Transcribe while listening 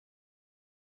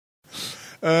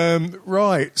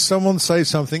Right, someone say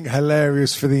something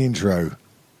hilarious for the intro.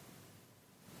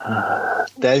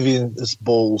 Davian's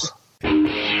balls. They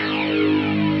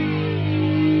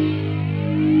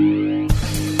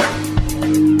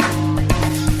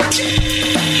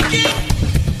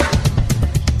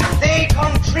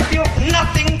contribute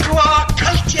nothing to our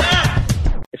culture.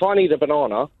 If I need a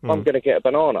banana, I'm going to get a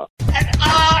banana. And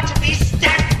are to be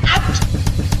stamped out.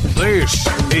 This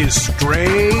is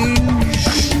Strange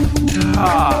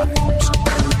Times.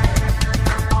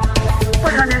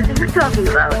 What on earth are you talking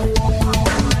about?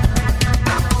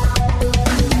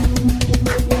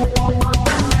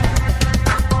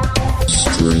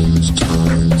 Strange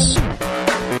Times.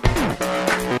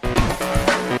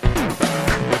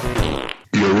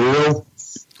 You're real?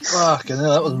 Fucking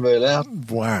hell, that wasn't very loud.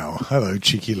 Wow. Hello,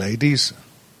 cheeky ladies.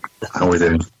 How are we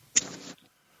doing?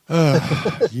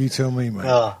 You tell me,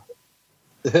 mate.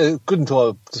 Good until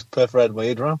I just perforated my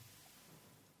eardrum.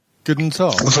 Good and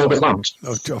top. That's a little bit loud.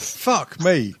 Oh, fuck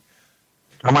me.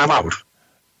 Am I loud?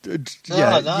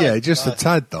 Yeah, just a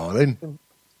tad, darling.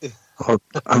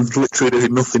 I'm literally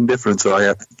doing nothing different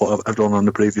to what I've done on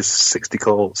the previous 60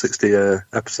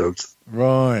 episodes.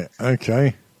 Right,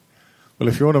 okay. Well,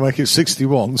 if you want to make it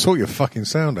 61, sort your fucking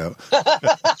sound out.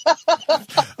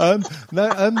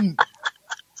 No,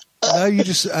 you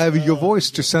just your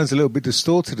voice just sounds a little bit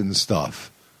distorted and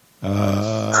stuff.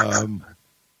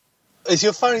 Is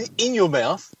your phone in your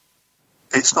mouth?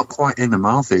 It's not quite in the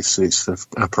mouth. It's the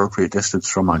appropriate distance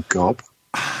from my gob.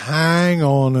 Hang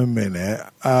on a minute.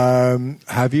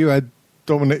 Have you had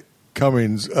Dominic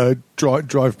Cummings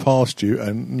drive past you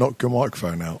and knock your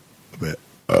microphone out a bit?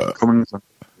 Cummings,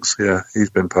 yeah,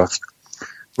 he's been past.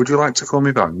 Would you like to call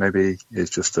me back? Maybe it's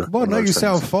just a... Well, no, you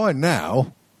sound fine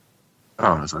now.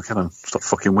 Oh, it's okay then. Stop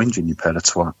fucking whinging, you pair of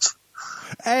twats.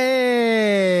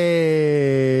 Hey,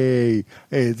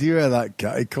 do you hear that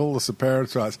guy? He called us a pair of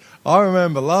twats. I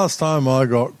remember last time I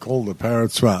got called a pair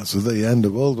of twats was at the end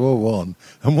of World War One,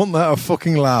 and wasn't that a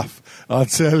fucking laugh? I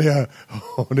tell you.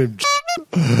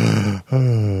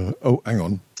 Oh, hang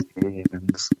on.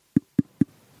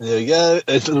 There we go.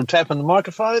 It's a little tap on the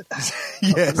microphone.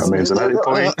 Yes. That means an edit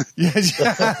point. Yes.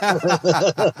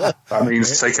 That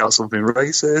means take out something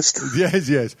racist.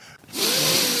 Yes.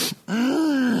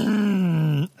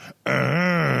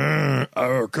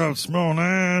 Oh, good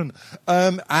morning.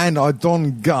 And I done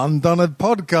a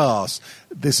podcast.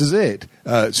 This is it.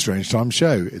 Strange Time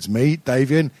Show. It's me,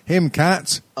 Davian, him,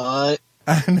 Kat,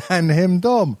 and him,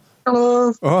 Dom.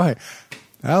 Hello. All right.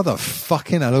 How the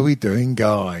fucking hell are we doing,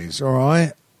 guys? All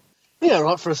right. Yeah,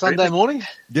 right, for a Sunday morning.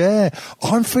 Yeah,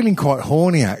 I'm feeling quite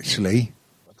horny, actually.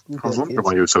 I was wondering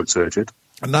why you were so turgid.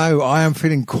 No, I am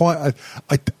feeling quite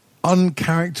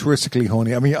uncharacteristically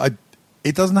horny. I mean,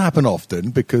 it doesn't happen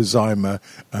often because I'm a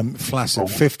flaccid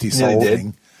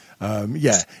 50-something.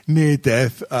 Near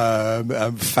death,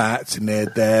 fat, near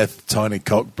death, tiny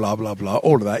cock, blah, blah, blah,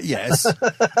 all of that, yes.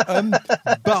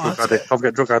 But I'll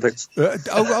get drug addicts.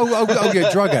 I'll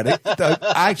get drug addict.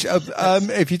 Actually,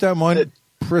 if you don't mind,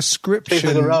 prescription...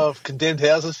 People in a row of condemned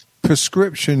houses.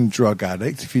 Prescription drug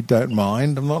addict, if you don't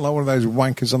mind. I'm not like one of those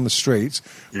wankers on the streets.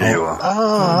 You are.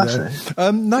 Oh, actually.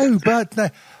 No.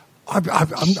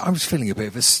 I'm just feeling a bit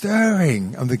of a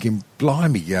stirring. I'm thinking,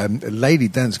 blimey, Lady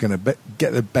Dan's going to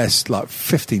get the best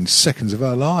 15 seconds of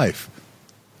her life.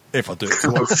 If I do it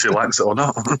If she likes it or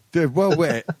not. Well,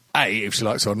 A, if she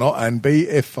likes it or not, and B,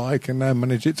 if I can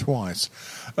manage it twice.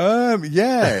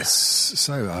 Yes.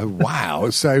 So, wow.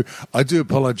 So, I do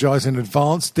apologise in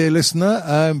advance, dear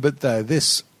listener, but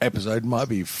this episode might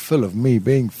be full of me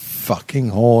being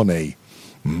fucking horny.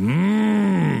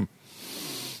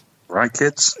 Right,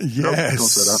 kids?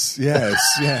 Yes.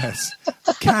 Yes.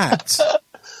 Kat.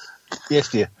 Yes,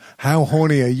 dear. How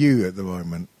horny are you at the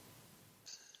moment?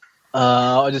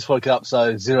 I just woke up,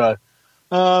 so 0.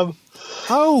 Oh,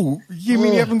 you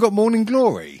mean you haven't got morning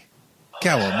glory?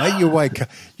 Go on, mate.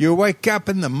 You wake up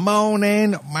in the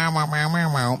morning, meow, meow, meow,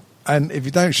 meow, meow, and if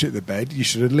you don't shit the bed, you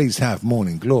should at least have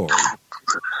morning glory.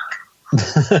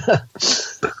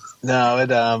 No,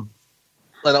 and I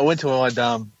went to my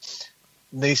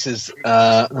niece's.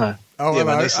 No. Oh, yeah,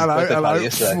 my niece's birthday party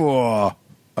yesterday. Whoa.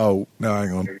 Oh, no,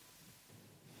 hang on.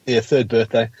 Yeah, 3rd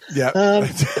birthday. Yeah.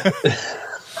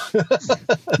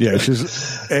 Yeah,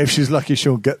 if she's lucky,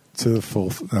 she'll get to the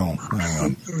 4th. Oh, hang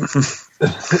on.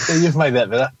 You've made that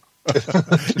better.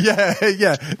 Yeah.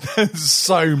 That's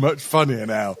so much funnier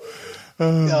now.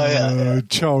 Yeah.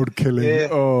 Child killing. Yeah.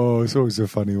 Oh, it's always a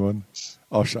funny one.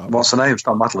 Oh, shut up. What's the name? It's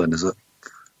not Madeline, is it?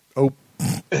 Oh.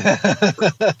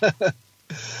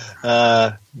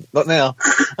 Not now.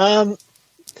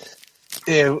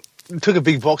 Yeah, we took a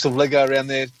big box of Lego around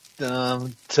there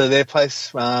to their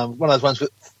place. One of those ones that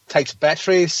takes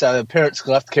batteries, so the parents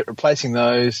will have to keep replacing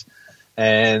those,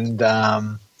 and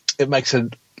it makes a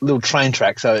little train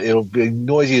track, so it'll be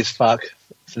noisy as fuck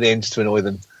for them just to annoy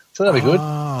them. So that'll be good.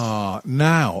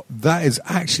 Now, that is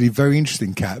actually very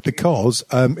interesting, Kat, because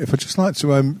if I'd just like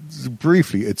to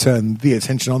briefly turn the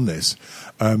attention on this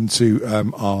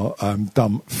to our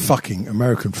dumb fucking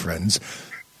American friends,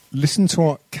 listen to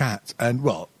what Kat and,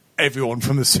 well, everyone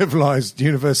from the civilized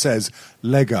universe says.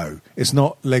 Lego. It's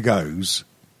not Legos.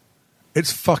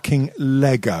 It's fucking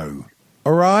Lego.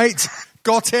 All right?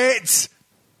 Got it?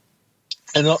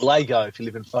 And not Lego if you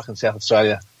live in fucking South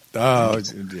Australia. Oh,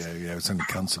 yeah, it's only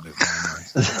cunts anyway.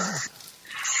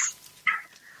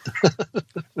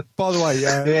 By the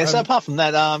way, so apart from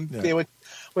that, we went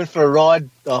for a ride.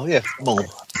 Oh, yeah, well,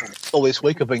 all this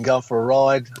week I've been going for a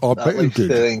ride. I bet you did.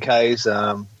 13 Ks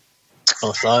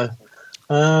or so.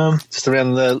 Just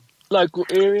around the local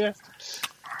area.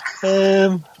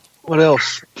 What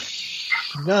else?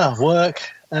 Work.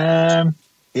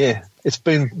 Yeah, it's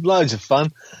been loads of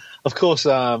fun. Of course,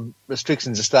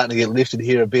 restrictions are starting to get lifted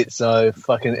here a bit, so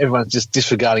fucking everyone's just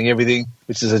disregarding everything,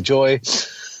 which is a joy.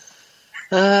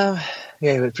 Yeah,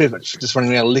 we're pretty much just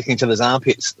running around licking each other's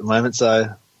armpits at the moment,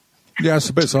 so... Yeah, it's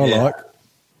the bits I like.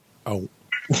 Oh.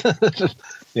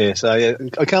 Yeah, so yeah,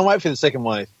 I can't wait for the second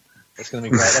wave. It's going to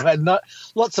be great. I've had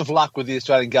lots of luck with the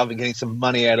Australian government getting some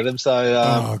money out of them, so...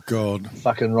 oh, God.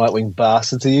 Fucking right-wing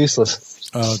bastards are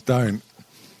useless. Oh, don't.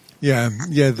 Yeah,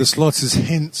 the slightest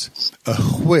hint, a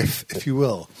whiff, if you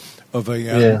will, of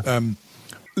a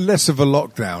less of a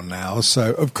lockdown now.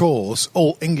 So, of course,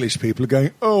 all English people are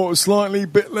going, oh, slightly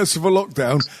bit less of a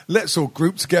lockdown. Let's all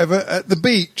group together at the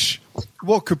beach.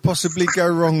 What could possibly go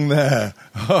wrong there?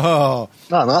 No,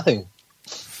 nothing.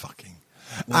 Fucking.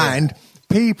 Yeah. And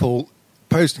people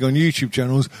posting on YouTube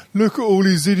channels, look at all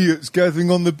these idiots gathering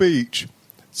on the beach,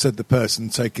 said the person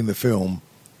taking the film.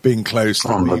 Being close to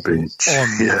on the beach.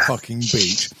 On the fucking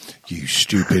beach. You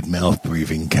stupid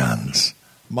mouth-breathing cunts.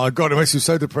 My God, it makes me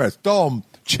so depressed. Dom,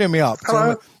 cheer me up.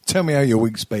 Tell me how your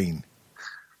week's been.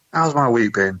 How's my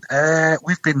week been?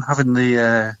 We've been having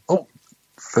the...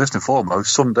 first and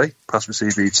foremost, Sunday, past my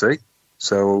CBT.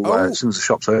 So as soon as the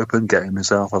shop's open, getting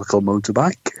myself a little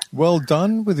motorbike. Well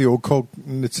done with your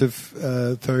cognitive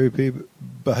therapy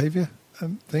behaviour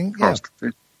thing. Yeah.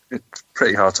 It's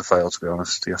pretty hard to fail, to be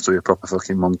honest. You have to be a proper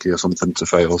fucking monkey or something to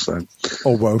fail, so...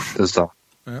 Or Welsh. There's that.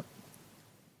 Yeah.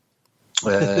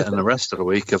 And the rest of the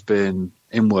week I've been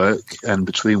in work, and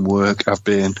between work I've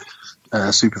been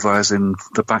supervising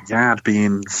the backyard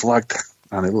being flagged,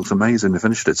 and it looks amazing. They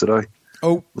finished it today.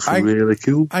 Oh, looks really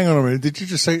cool. Hang on a minute. Did you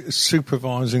just say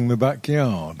supervising the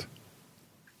backyard?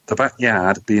 The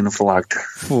backyard being flagged.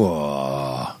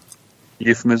 Whoa.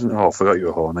 Euphemism? Oh, I forgot you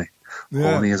were horny.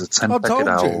 Yeah. Horny as a 10-pecked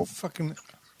owl. Fucking,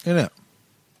 innit?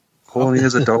 Horny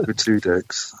as a dog with two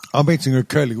dicks. I'm eating a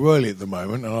curly whirly at the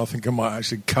moment, and I think I might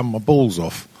actually cum my balls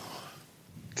off.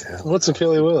 What's a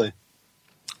curly whirly?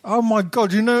 Oh my God!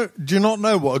 Do you not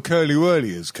know what a curly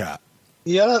whirly is, Kat?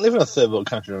 Yeah, I don't live in a third world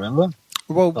country. Remember?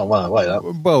 Well, wait up.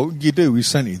 Well, you do. We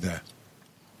sent you there.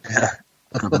 Yeah.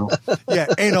 Yeah,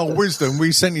 in our wisdom,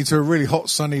 we sent you to a really hot,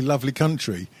 sunny, lovely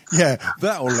country. Yeah,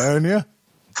 that'll learn you.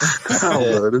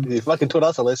 You fucking taught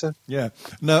us a lesson. Yeah.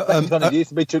 No, used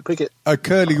to be too cricket. A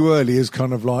curly whirly is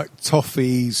kind of like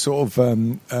toffee, sort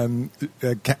of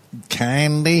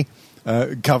candy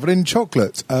covered in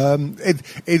chocolate.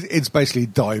 It's basically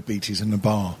diabetes in a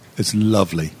bar. It's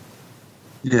lovely.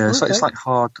 Yeah, it's like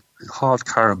hard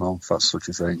caramel, if that's such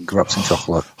a thing, wrapped in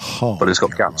chocolate, but it's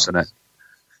got gaps in it.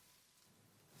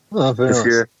 Oh, very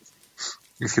nice.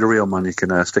 If you're a real man, you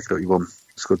can stick it up your bum.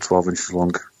 It's good 12 inches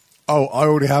long. Oh, I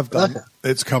already have done.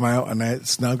 It's come out and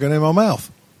it's now going in my mouth.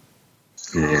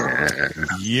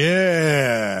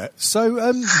 Yeah.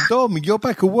 So, Dom, you're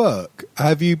back at work.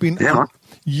 Have you been? Yeah.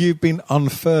 You've been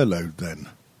unfurloughed then?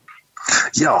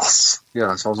 Yes.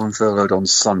 Yes, I was unfurloughed on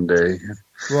Sunday.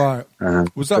 Right.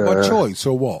 Was that by choice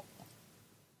or what?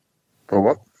 Or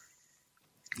what?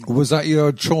 Was that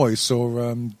your choice,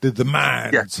 or did the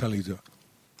man tell you to?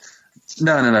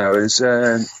 No.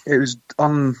 It was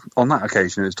on that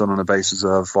occasion. It was done on the basis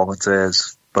of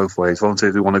volunteers both ways.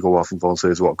 Volunteers who want to go off and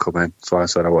volunteers who want to come in. So I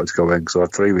said I wanted to go in. So I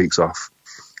had 3 weeks off,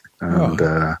 and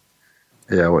I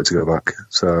wanted to go back.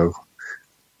 So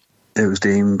it was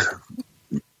deemed,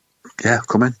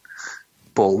 come in.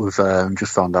 But we've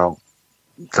just found out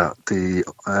that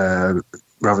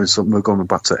we're going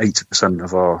back to 80%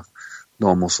 of our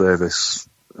normal service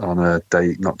on a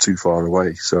date not too far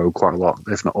away, so quite a lot,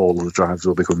 if not all of the drivers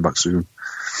will be coming back soon.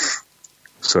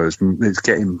 So it's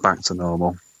getting back to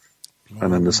normal.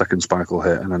 and then the second spike will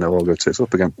hit, and then it'll all go tits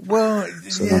up again. Well,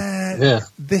 So- Yeah.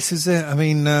 this is it. I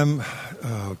mean,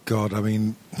 oh God, I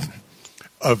mean,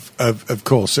 of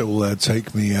course, it will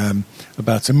take me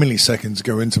about a millisecond to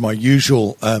go into my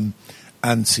usual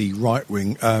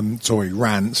anti-right-wing,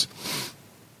 rants.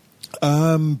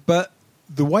 But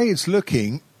the way it's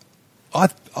looking, I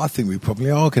think we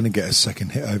probably are going to get a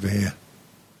second hit over here.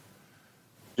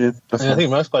 Yeah, I definitely.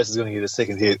 think most places are going to get a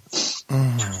second hit.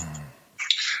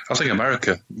 I think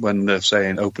America, when they're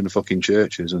saying open the fucking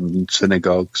churches and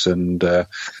synagogues and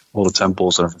all the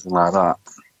temples and everything like that,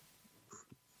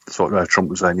 that's what Trump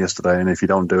was saying yesterday. And if you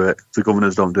don't do it, if the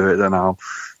governors don't do it, then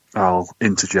I'll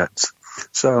interject.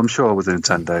 So I'm sure within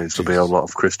 10 days there'll be a lot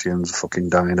of Christians fucking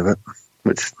dying of it,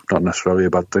 which is not necessarily a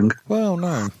bad thing. Well,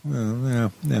 no,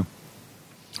 yeah.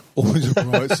 Always a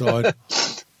bright side.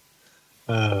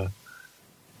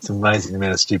 It's amazing the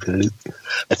amount of stupidity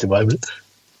at the moment.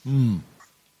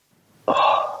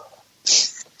 Oh,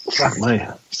 fuck me.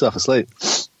 Still half asleep.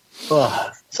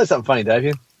 Oh, say something funny,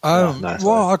 Davian. No, sorry.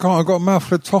 Well, I can't. I've got a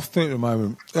mouthful of toffee at the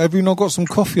moment. Have you not got some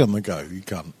coffee on the go? You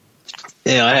can't.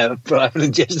 Yeah, I have, but I haven't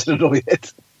ingested it all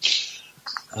yet.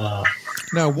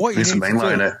 Now, what you Need some need to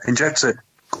mainline do, it. Inject it.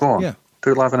 Go on. Yeah.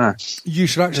 Do it live and air. you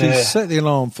should actually Yeah. set the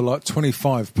alarm for like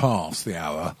 25 past the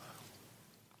hour,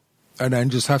 and then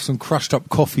just have some crushed up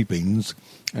coffee beans,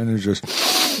 and then just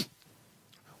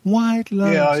white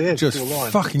light. Yeah, just do a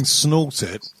line. fucking snort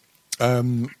it.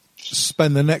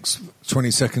 Spend the next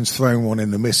 20 seconds throwing one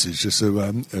in the missus just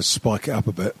to spike it up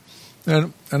a bit,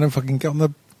 and then fucking get on the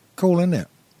call in it.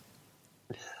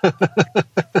 We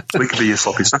could be your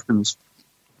sloppy seconds.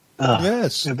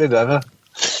 Yes. A bit over.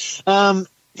 What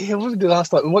did we do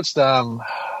last night? We watched.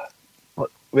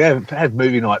 We had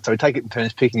movie night, so we take it in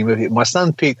turns picking a movie. My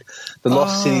son picked The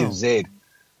Lost City of Zed.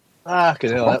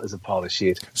 Fucking hell, that was a pile of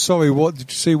shit. Sorry, what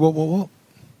did you see? What?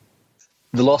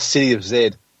 The Lost City of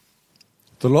Zed.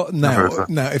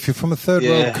 Now, if you're from a third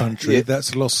Yeah, world country, yeah.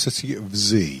 that's Lost City of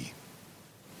Z.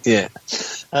 Yeah.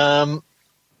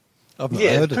 I've not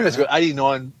Yeah, heard it's of that. got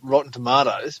 89 Rotten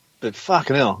Tomatoes, but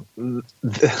fucking hell,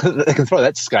 they can throw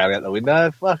that scale out the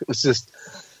window. Fuck, it was just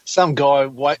some guy,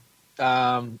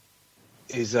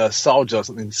 he's a soldier or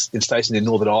something stationed in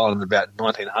Northern Ireland about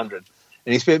 1900,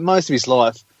 and he spent most of his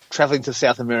life travelling to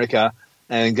South America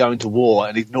and going to war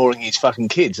and ignoring his fucking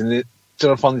kids, and then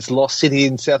trying to find this lost city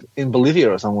in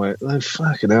Bolivia or somewhere. Oh,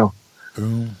 fucking hell.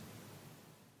 Ooh.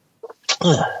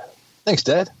 Thanks,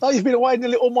 Dad. Oh, you've been away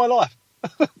nearly all my life.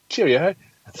 Cheerio.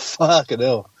 Fucking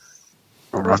hell.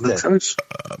 Random choice.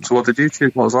 So what did you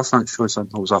choose? What was last night's choice then?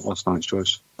 What was that last night's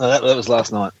choice? That was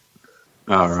last night.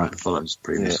 Oh, right. I thought that was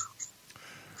previous.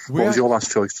 We What was had- your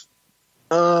last choice?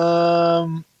 I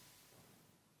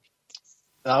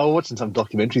was watching some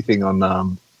documentary thing on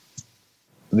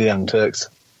the Young Turks.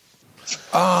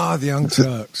 the Young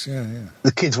Turks. Yeah.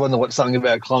 The kids wanted to watch something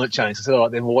about climate change. I said, all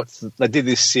right, then they did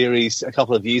this series a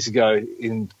couple of years ago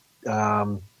in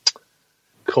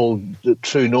called The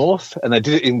True North, and they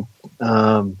did it in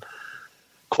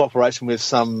cooperation with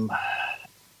some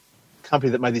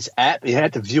company that made this app. You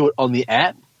had to view it on the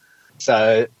app,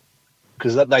 so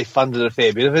because they funded a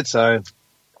fair bit of it. So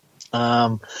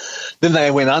then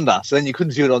they went under, so then you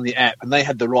couldn't view it on the app, and they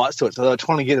had the rights to it. So they were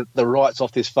trying to get the rights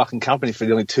off this fucking company for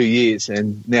nearly 2 years,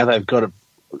 and now they've got it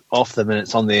off them, and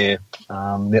it's on their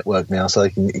network now, so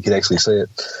you can actually see it.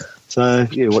 So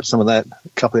yeah, watch some of that, a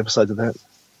couple of episodes of that.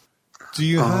 Do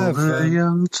you have?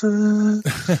 Young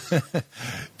Turks.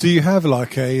 Do you have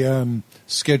like a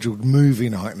scheduled movie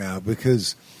night now?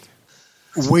 Because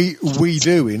we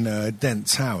do in Dent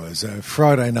Towers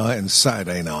Friday night and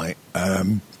Saturday night.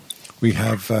 We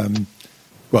have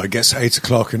it gets 8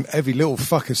 o'clock, and every little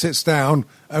fucker sits down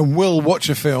and will watch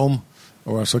a film,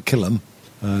 or else I'll kill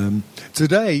them.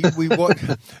 Today we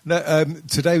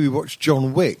watched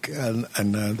John Wick, and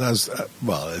that's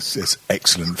it's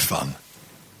excellent fun.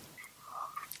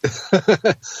 Is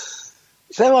that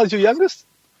how old's your youngest?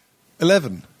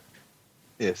 11.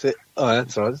 Yes. That's all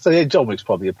right. So yeah, John Wick's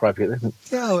probably appropriate. Isn't it?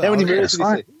 Yeah, How many movies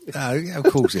did he see? Of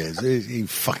course he is. He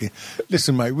fucking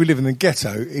listen, mate. We live in the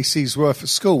ghetto. He sees worth at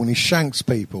school and he shanks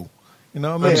people. You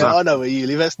know what I mean? Yeah, I know where you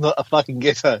live. That's not a fucking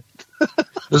ghetto.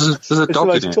 There's a It's the dog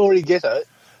most in it. Tory ghetto.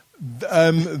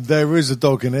 There is a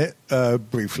dog in it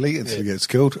briefly until he gets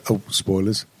killed. Oh,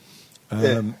 spoilers.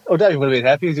 David would have been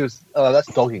happy. He was. Oh,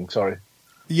 that's dogging. Sorry.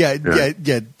 Yeah.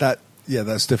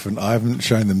 That's different. I haven't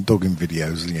shown them dogging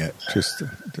videos yet. Just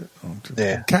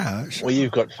Yeah. cash. Well,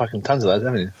 you've got fucking tons of those,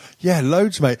 haven't you? Yeah,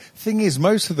 loads, mate. Thing is,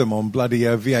 most of them on bloody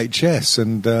VHS,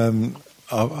 and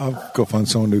I've got to find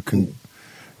someone who can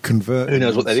convert. Who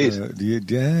knows what that is?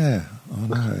 Yeah, I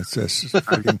know. It's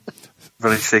freaking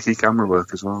Very shaky camera work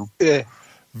as well. Yeah.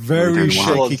 Very Doing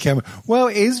shaky wild. camera. Well,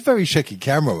 it is very shaky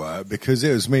camera work because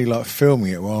it was me like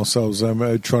filming it whilst I was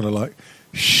trying to like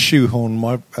shoehorn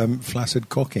my flaccid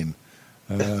cock in.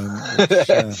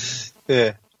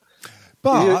 Yeah.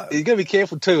 But You got to be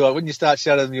careful too. Like when you start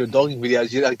showing them your dogging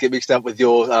videos, you don't get mixed up with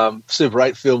your Super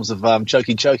 8 films of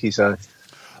Chokey. So,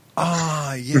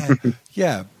 yeah,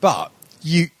 yeah. But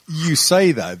you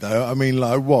say that though. I mean,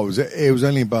 like, what was it? It was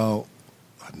only about,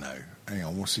 I don't know. Hang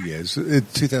on, what's the year?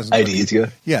 2000. 80 years ago.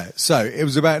 Yeah. So it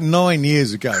was about 9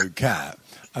 years ago, Kat,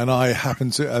 and I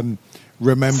happened to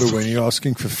remember when you were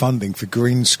asking for funding for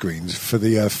green screens for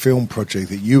the film project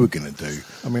that you were going to do.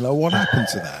 I mean, like, what happened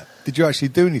to that? Did you actually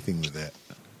do anything with it?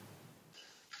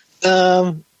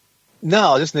 No,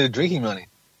 I just needed drinking money.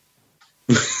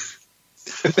 That's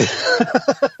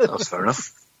fair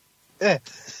enough. Yeah.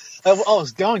 I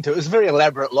was going to. It was a very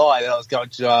elaborate lie that I was going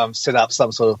to set up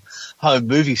some sort of home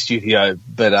movie studio,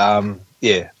 but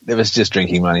yeah, it was just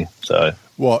drinking money. So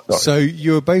What? Sorry. So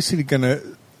you were basically going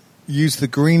to use the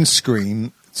green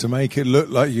screen to make it look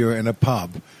like you were in a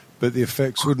pub, but the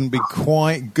effects wouldn't be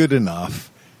quite good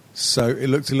enough, so it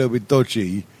looked a little bit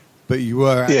dodgy, but you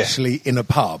were Yeah. actually in a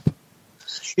pub.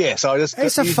 yeah, so I just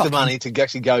It's a used the fucking money to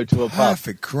actually go to a pub.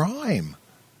 Perfect crime.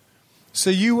 So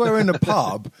you were in a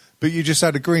pub, but you just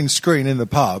had a green screen in the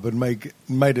pub and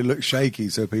made it look shaky,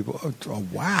 so people, oh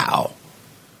wow.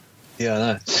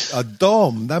 Yeah, I know.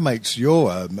 Dom, that makes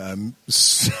your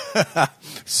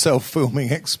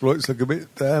self-filming exploits look a bit,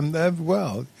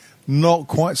 well, not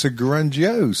quite so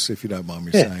grandiose, if you don't mind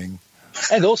me Yeah. saying.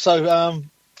 And also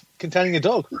containing a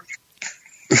dog.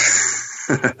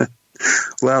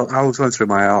 Well, I was going through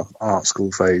my art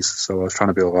school phase, so I was trying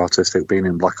to be all artistic, being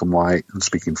in black and white and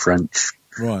speaking French.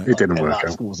 Right. It didn't And work art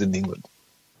out. schools in England.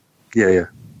 Yeah.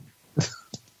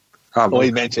 Or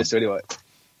in Manchester, anyway.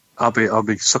 I'll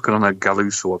be sucking on a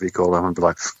galoose or whatever you call them and be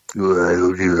like,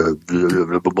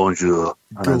 bonjour.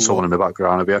 And then someone in the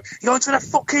background will be like, you going to the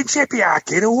fucking shipyard,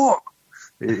 kid, or what?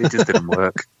 It just didn't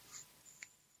work.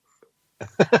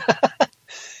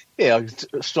 Yeah, I was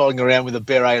strolling around with a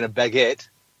beret and a baguette.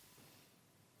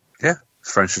 Yeah,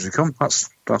 French as you come. That's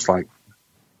like,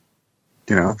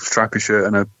 stripy shirt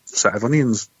and a set of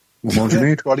onions. What more do you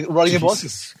need? Riding a bike.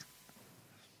 Jesus.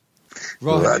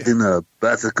 Well, I Right. didn't know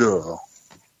better girl.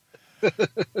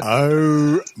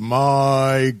 Oh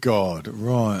my God.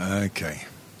 Right. Okay.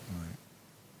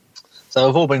 So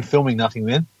we've all been filming nothing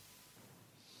then.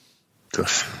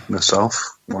 Just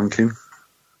myself, wanking.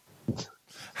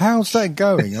 How's that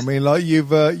going? I mean, like you've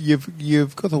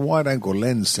got the wide angle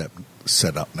lens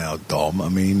set up now, Dom. I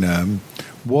mean,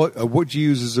 what do you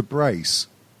use as a brace?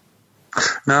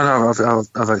 No,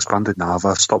 I've expanded now.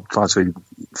 I've stopped actually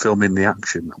filming the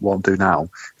action. What I do now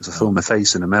is I film my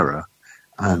face in a mirror,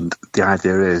 and the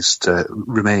idea is to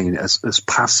remain as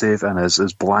passive and as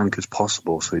blank as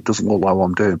possible, so it doesn't look like what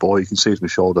I'm doing. But all you can see is my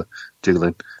shoulder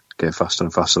jiggling, getting faster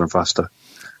and faster and faster.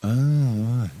 Oh,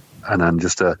 right. And then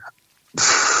just a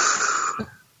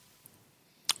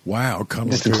Wow,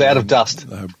 kind Just a cloud of dust.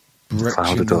 Cloud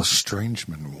Brechttian of dust.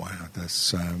 estrangement. Wow,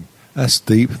 that's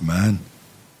deep, man.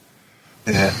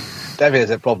 Yeah. David has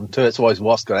that problem too. It's why his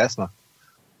wife's got asthma.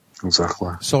 exactly.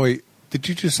 Sorry, did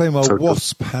you just say my So-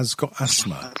 wasp has got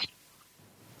asthma?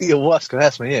 Your wife's got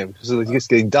asthma, yeah, because it's just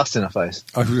getting dust in her face.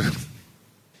 I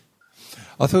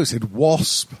thought it said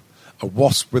wasp, a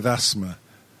wasp with asthma.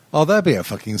 Oh, that'd be a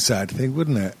fucking sad thing,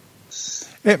 wouldn't it?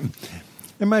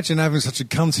 Imagine having such a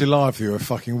cunty life if you're a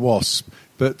fucking wasp,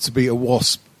 but to be a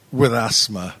wasp with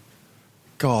asthma.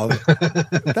 God,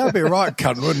 that'd be a right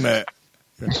cunt, wouldn't it?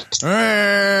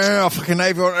 I fucking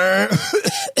hate everyone.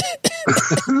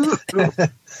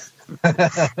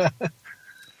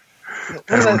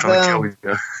 Everyone trying to kill you.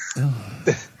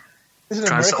 Isn't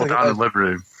Trying to settle down in the living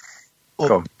room.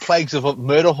 Go on. plagues of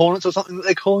murder hornets or something that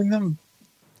they're calling them?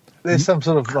 There's some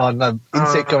sort of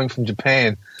insect going from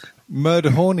Japan. Murder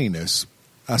horniness.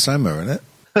 That's Emma, isn't it?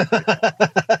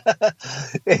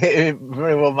 It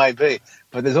very well may be.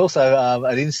 But there's also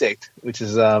an insect which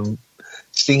is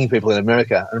stinging people in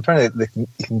America. And apparently they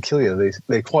can kill you.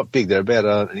 They're quite big. They're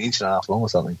about an inch and a half long or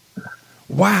something.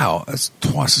 Wow, that's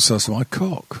twice the size of my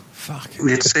cock. Fuck it.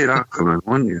 You'd see that coming,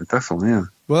 wouldn't you? Definitely, yeah.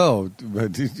 Well,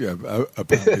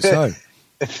 apparently so.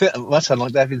 It must sound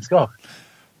like David Scott.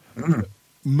 Also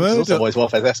Murder. why his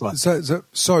wife has asthma. So,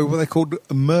 sorry, what are they called?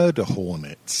 Murder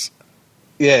hornets.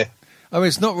 Yeah. I mean,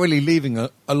 it's not really leaving a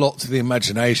lot to the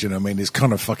imagination. I mean, it's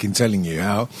kind of fucking telling you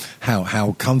how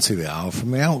cunty they are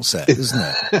from the outset, isn't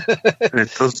it?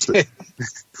 It does.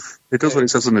 It does what it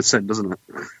says on the tin, doesn't it?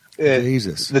 Yeah.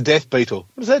 Jesus. The death beetle.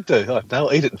 What does that do? I don't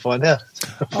know. Eat it and find out.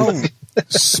 Oh,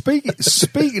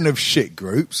 Speaking of shit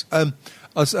groups, the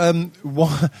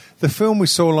film we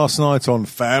saw last night on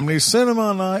Family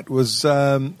Cinema Night was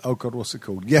what's it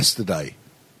called? Yesterday.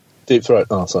 Deep Throat.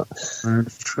 Oh, sorry.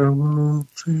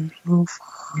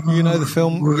 You know the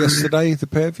film Yesterday, the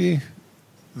pair of you?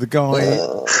 The guy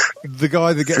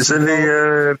that gets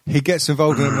involved, he gets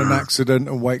involved in an accident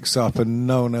and wakes up, and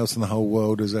no one else in the whole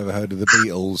world has ever heard of the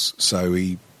Beatles, so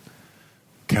he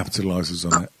capitalises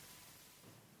on it.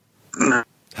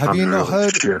 Have you not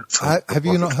heard? Have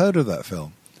you not heard of that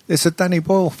film? It's a Danny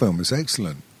Boyle film. It's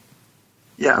excellent.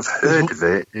 Yeah, I've heard of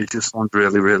it. It just sounds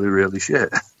really, really, really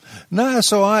shit. No,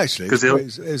 so actually,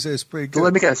 it's pretty good.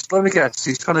 Let me guess.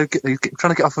 He's trying to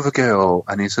get off of a girl,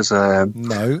 and he says,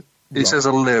 "No." He says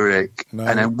a lyric, and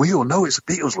then we all know it's a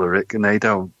Beatles lyric, and they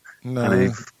don't. No. And he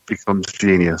becomes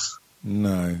genius.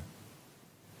 No,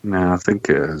 I think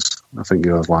it is. I think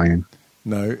you're lying.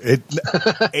 No,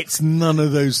 it's none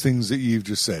of those things that you've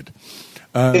just said.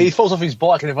 He falls off his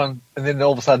bike, and then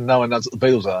all of a sudden, no one knows what the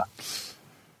Beatles are.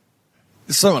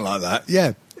 Something like that.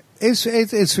 Yeah, it's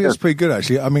pretty good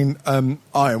actually. I mean,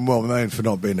 I am well known for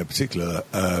not being a particular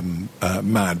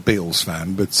mad Beatles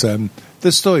fan, but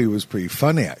the story was pretty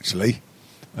funny actually.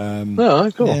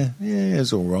 Oh, cool. Yeah,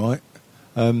 it's all right.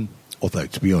 Although,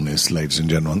 to be honest, ladies and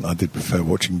gentlemen, I did prefer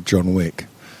watching John Wick.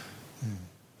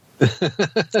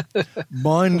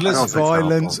 Mindless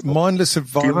violence. Do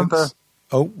you remember?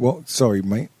 Oh, what? Sorry,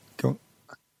 mate. Go on.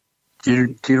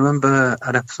 Do you remember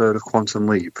an episode of Quantum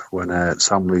Leap when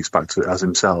Sam leaps back to it as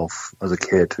himself as a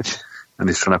kid, and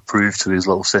he's trying to prove to his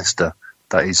little sister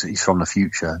that he's from the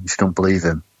future, and she don't believe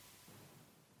him.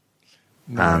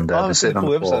 No. And they're sitting on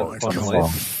the floor.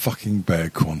 Fucking bear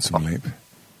Quantum Leap.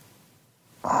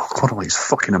 Oh, Quantum Leap's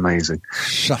fucking amazing.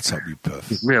 Shut up, you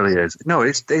puff. It really is. No,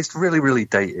 it's really, really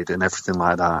dated and everything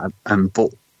like that.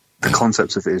 But the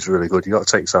concept of it is really good. You got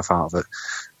to take stuff out of it.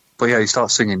 But yeah, he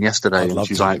starts singing Yesterday, and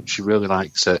she's like, she really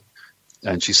likes it,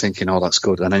 and she's thinking, "Oh, that's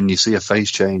good." And then you see her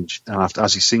face change, and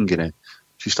as he's singing it,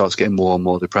 she starts getting more and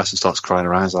more depressed and starts crying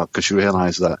her eyes out because she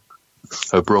realised that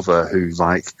her brother, who's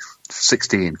like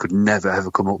 16, could never ever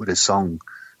come up with his song.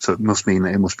 So it must mean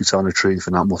that it must be telling the truth,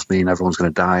 and that must mean everyone's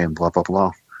going to die, and blah blah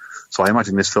blah. So I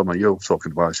imagine this film that you're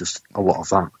talking about is just a lot of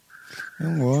that.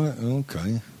 All right,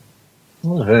 okay.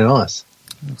 Oh, very nice.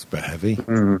 That's a bit heavy.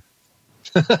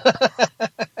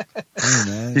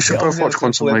 You should both watch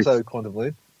Quantum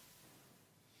Leap.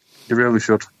 You really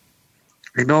should.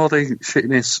 Ignore the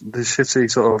shittiness, the shitty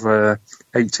sort of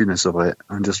 80ness of it,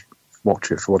 and just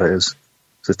watch it for what it is.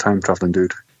 It's a time traveling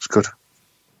dude. It's good.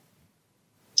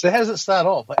 So how does it start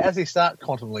off? How does he start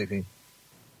Quantum Leaping?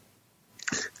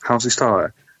 How's he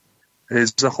start?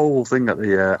 There's a whole thing at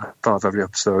the start of every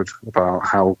episode about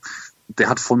how they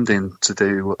had funding to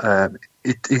do.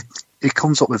 It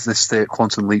comes up with this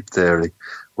quantum leap theory,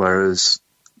 whereas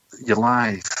your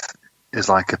life is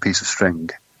like a piece of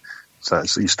string. So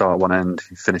you start at one end,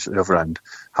 you finish at the other end.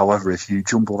 However, if you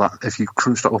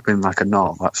crunch that up in like a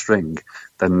knot, that string,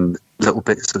 then little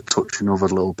bits are touching other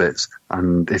little bits.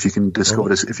 And if you can discover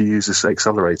this, if you use this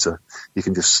accelerator, you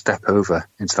can just step over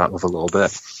into that other little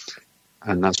bit.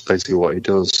 And that's basically what he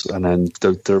does. And then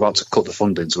they're about to cut the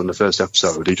funding. So in the first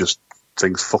episode, he just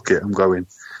thinks, "Fuck it, I'm going,"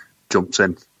 jumps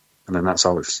in. And then that's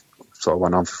how it sort of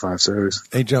went on for 5 series.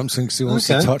 He jumps in because he wants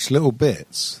to touch little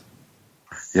bits.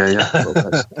 Yeah. Little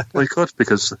bits. Well, he could,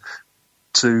 because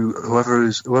to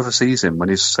whoever sees him when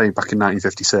he's, say, back in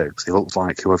 1956, he looks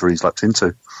like whoever he's leapt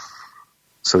into.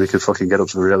 So he could fucking get up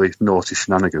to the really naughty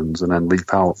shenanigans and then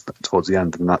leap out towards the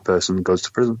end, and that person goes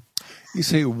to prison. You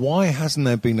see, why hasn't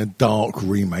there been a dark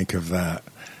remake of that?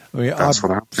 I mean, that's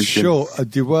what I'm thinking. Sure,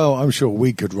 I'm sure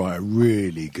we could write a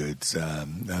really good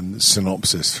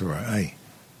synopsis for it, eh?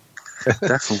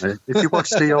 Definitely. If you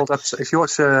watch the old episode, if you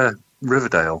watch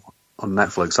Riverdale on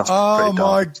Netflix, that's pretty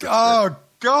dark. Oh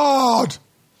God!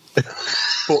 But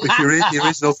if you read the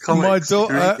original comics, if you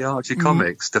read the Archie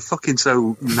comics, they're fucking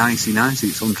so 1990,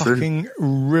 it's untrue. Fucking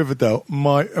Riverdale.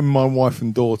 My wife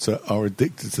and daughter are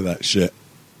addicted to that shit.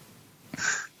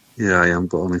 Yeah, I am,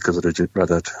 but only because of the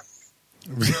redhead.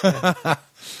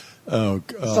 Oh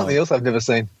God! Something else I've never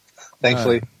seen,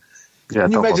 thankfully. Yeah,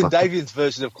 Can you imagine Davian's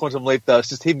version of Quantum Leap, though? It's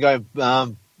just him going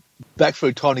back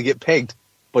through time to get pegged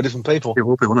by different people. It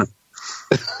will be, won't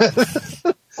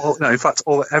it? No, in fact,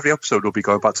 every episode will be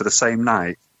going back to the same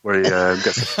night where he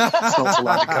gets snorts a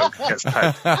line of coke and gets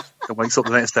pegged, and wakes up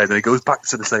the next day, then he goes back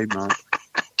to the same night.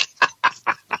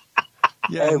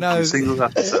 Yeah, every single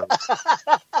episode.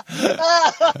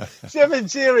 7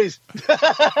 series.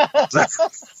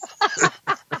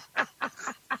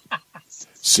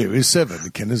 Series 7.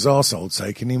 Can his arsehole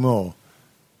take any more?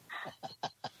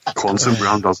 Quantum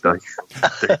Groundhog Day.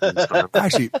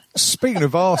 Actually, speaking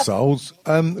of arseholes,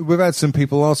 we've had some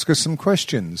people ask us some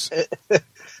questions.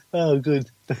 Oh, good.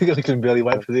 I can barely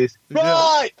wait for this.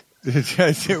 Right!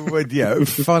 Yeah,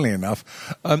 funny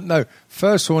enough. No,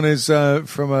 first one is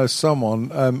from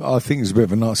someone, I think he's a bit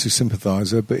of a Nazi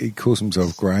sympathiser, but he calls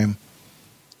himself Graham.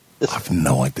 I have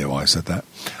no idea why I said that.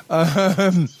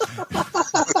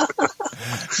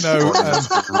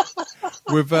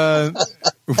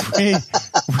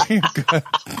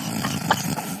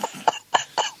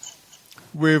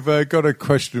 We've got a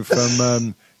question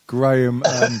from Graham.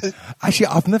 Actually,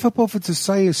 I've never bothered to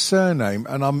say his surname,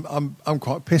 and I'm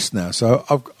quite pissed now. So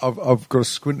I've got to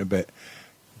squint a bit.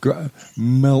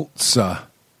 Meltzer.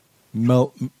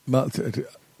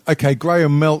 Okay,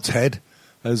 Graham Melthead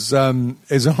is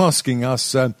asking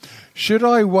us, should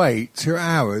I wait 2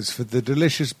 hours for the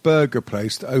delicious burger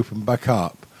place to open back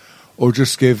up, or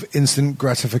just give instant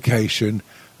gratification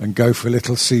and go for a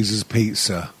Little Caesar's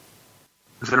pizza?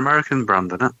 It's an American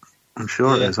brand, isn't it? I'm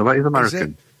sure it is. I bet he's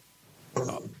American. I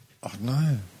don't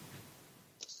know.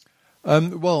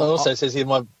 Well, it also says here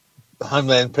my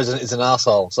homeland president is an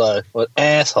arsehole, so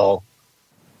asshole.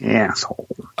 Yeah, asshole.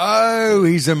 Oh,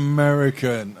 he's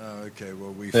American. Oh, okay,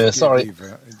 well, sorry.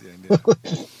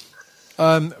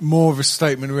 More of a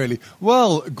statement, really.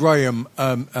 Well, Graham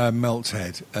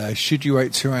Melthead, should you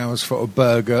wait 2 hours for a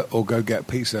burger or go get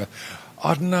pizza?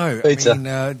 I don't know. Pizza. I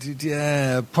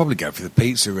mean, probably go for the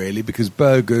pizza, really, because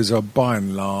burgers are, by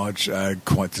and large,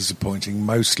 quite disappointing,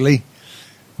 mostly.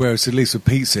 Whereas, at least with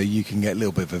pizza, you can get a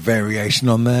little bit of a variation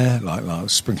on there, like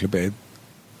sprinkle a bit of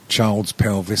child's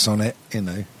pelvis on it,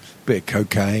 a bit of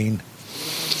cocaine.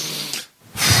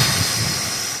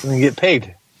 And you get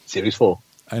pegged. Series 4.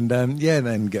 And, then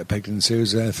get pegged in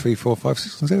Series 3, 4, 5,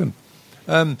 6, and 7.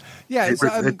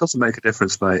 It doesn't make a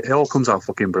difference, mate. It all comes out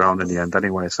fucking brown in the end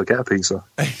anyway, so get a pizza.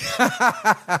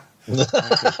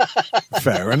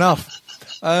 Fair enough.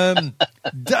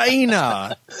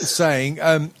 Dana saying,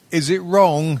 is it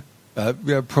wrong,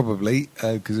 probably,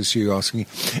 because it's you asking,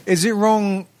 is it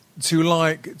wrong to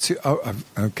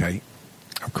okay,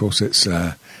 of course it's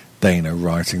Dana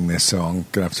writing this, so I'm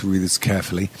going to have to read this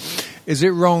carefully. Is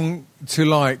it wrong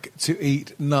to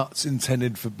eat nuts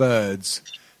intended for birds?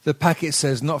 The packet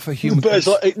says not for human. Birds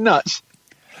like eat nuts.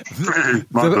 The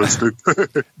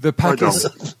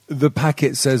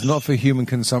packet says not for human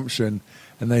consumption,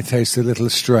 and they taste a little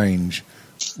strange.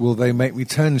 Will they make me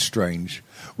turn strange?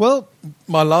 Well,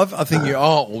 my love, I think you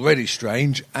are already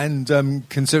strange, and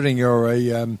considering you're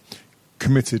a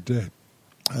committed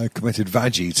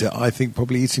veg eater, I think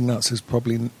probably eating nuts is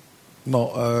probably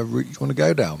not a route you want to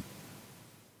go down.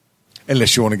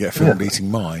 Unless you want to get filmed eating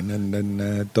mine, and then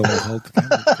Don will hold the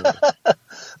camera.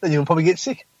 Then you'll probably get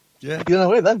sick. Yeah. You don't know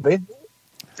where they've been.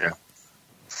 Yeah.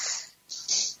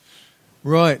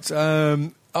 Right.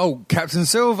 Captain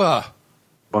Silver.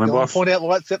 I'll point out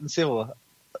why it's Captain Silver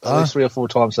at least 3 or 4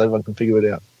 times so everyone can figure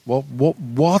it out.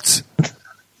 What?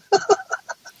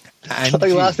 I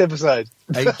think last episode.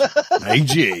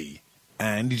 AG.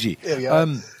 Andy G. There we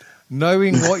go.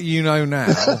 Knowing what you know now.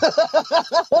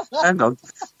 Hang on.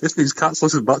 This means Cat's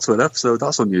listened back to an episode.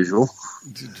 That's unusual.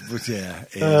 But yeah,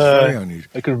 it's very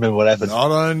unusual. I can remember what happened.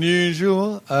 Not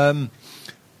unusual.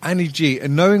 Andy G,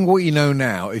 and knowing what you know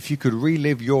now, if you could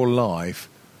relive your life,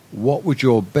 what would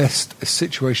your best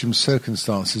situation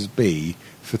circumstances be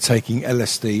for taking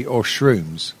LSD or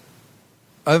shrooms?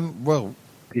 Well,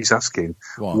 he's asking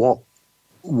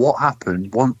what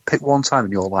happened. Pick one time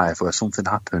in your life where something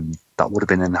happened that would have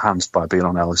been enhanced by being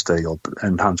on LSD or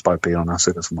enhanced by being on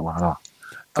acid or something like that.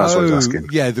 That's what he's asking.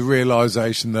 Yeah, the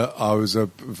realisation that I was a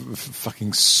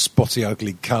fucking spotty,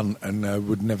 ugly cunt and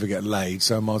would never get laid,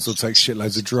 so I might as well take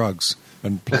shitloads of drugs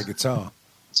and play guitar.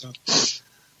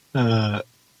 I've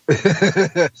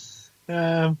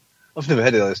never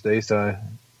had LSD, so...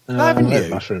 Haven't you?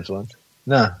 Mushrooms once.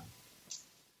 No.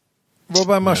 What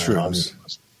about mushrooms?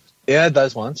 Yeah,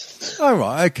 those ones. Oh,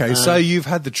 right, okay. So you've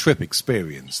had the trip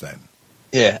experience then?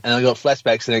 Yeah, and I got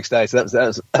flashbacks the next day, so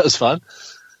that was fun.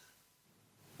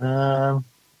 I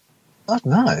don't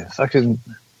know if I can.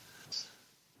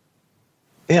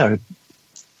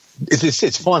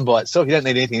 It's fine by itself. You don't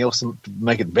need anything else to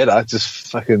make it better. Just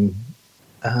fucking.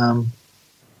 I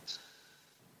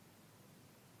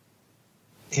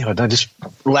don't know, just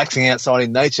relaxing outside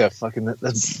in nature. Fucking,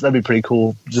 that'd be pretty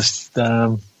cool. Just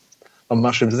on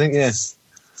mushrooms, I think. Yeah.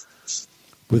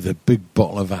 With a big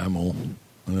bottle of Amyl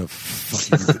and a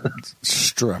fucking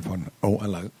strap on. Oh,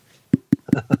 hello.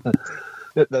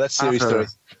 No, that's Series 3.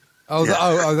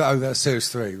 That's Series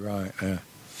 3, right? Yeah.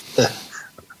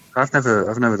 I've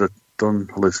never done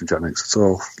hallucinogenics at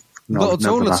all. Not at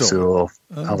all, never at all. acid or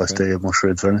Oh, LSD okay. or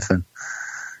mushrooms or anything.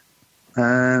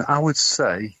 I would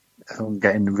say, if I'm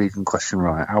getting the vegan question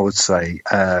right, I would say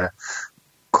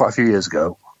quite a few years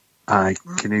ago, I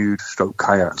canoed,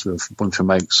 kayaked with a bunch of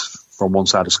mates from one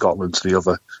side of Scotland to the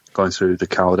other, going through the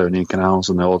Caledonian canals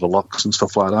and all the locks and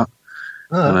stuff like that.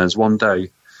 And there's one day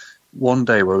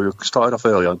where we started off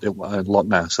early on Loch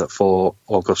Ness at Fort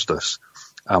Augustus,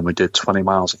 and we did 20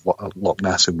 miles of Loch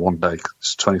Ness in one day.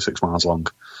 It's 26 miles long.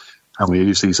 And we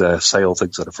used these sail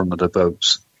things at the front of the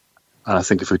boats. And I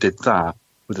think if we did that,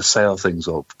 with the sail things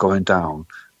up, going down,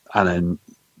 and then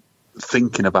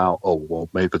thinking about, oh, well,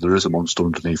 maybe there is a monster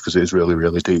underneath because it is really,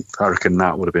 really deep, I reckon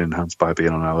that would have been enhanced by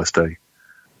being on LSD.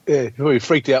 Yeah, we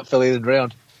freaked out, fell in and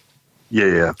drowned.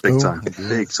 Yeah, big Oh. time.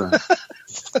 Big time.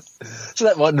 So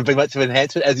that mightn't have been much of an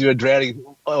enhancement as you were drowning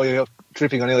or you're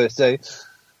tripping on LSD.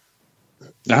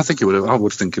 I think it would have. I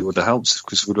would think it would have helped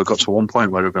because we would have got to one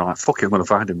point where we'd been like, "Fuck it, I'm going to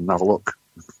find him and have a look,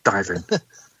 dive in."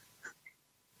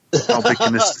 How big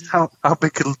can this? How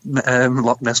big can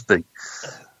Loch Ness be?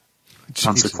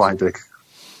 Answer Jesus. quite big.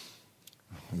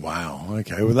 Wow.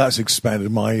 Okay. Well, that's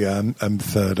expanded my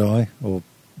third eye or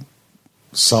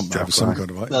some Jab's some eye.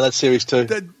 kind of eye. No, that's series 2.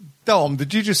 Dom,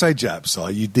 did you just say Jab's eye?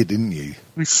 You did, didn't you?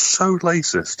 We're so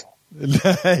racist.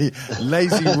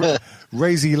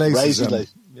 Lazy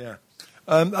laces. Yeah.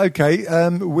 Okay.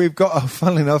 We've got.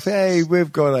 Funnily enough,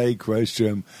 we've got a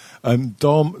question.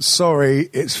 Dom, sorry,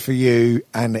 it's for you,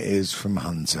 and it is from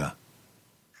Hunter.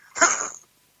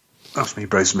 That's me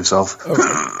bracing myself.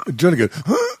 Johnny good.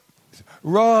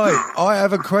 Right, I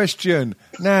have a question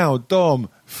now, Dom.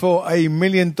 For $1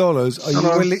 million, are you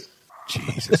willing?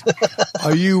 Jesus,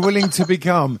 are you willing to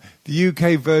become the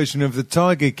UK version of the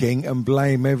Tiger King and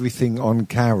blame everything on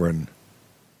Karen?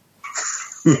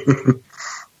 I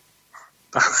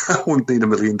wouldn't need $1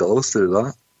 million to do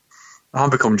that. I'll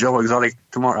become Joe Exotic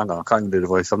tomorrow. Hang on, I can't even do the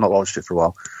voice. I've not watched it for a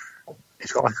while.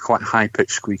 He's got like a quite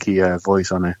high-pitched, squeaky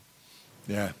voice on it.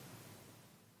 Yeah.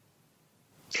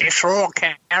 It's all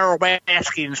Carol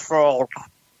Baskin's fault.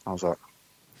 How's that?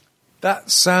 That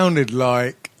sounded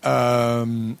like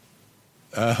That's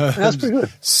pretty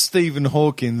good. Stephen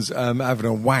Hawkins having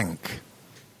a wank.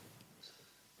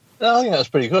 No, I think that was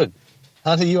pretty good.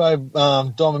 Hunter, you owe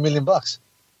Dom $1 million.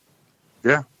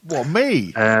 Yeah. What,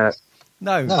 me? Uh,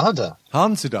 No, No, Hunter.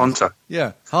 Hunter does. Hunter.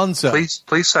 Yeah, Hunter.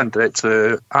 Please send it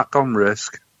to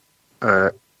 @DomRisk,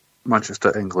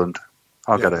 Manchester, England.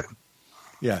 I'll get it.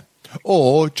 Yeah.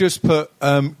 Or just put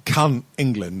cunt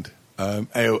England and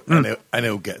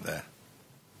he'll get there.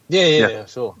 Yeah,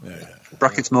 sure.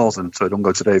 Brackets Northern, so don't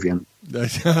go to Davian.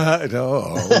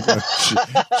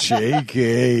 Oh,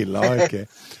 cheeky, like it.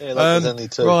 Yeah, like there's only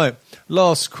 2. Right,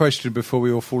 last question before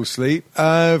we all fall asleep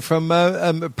from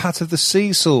Pat of the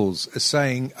Cecils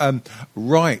saying,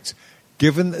 right,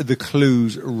 given the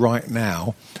clues right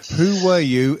now, who were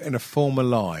you in a former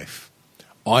life?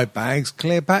 Eye bags,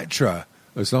 Cleopatra,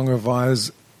 as long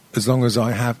as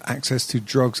I have access to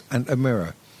drugs and a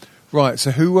mirror. Right,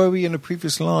 so who were we in a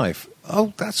previous life?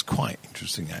 Oh, that's quite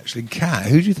interesting, actually. Kat,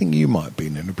 who do you think you might have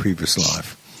been in a previous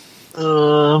life?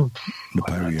 Napoleon.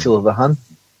 Attila the Hun.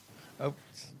 Oh.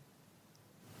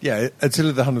 Yeah,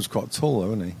 Attila the Hun was quite tall,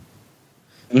 though, wasn't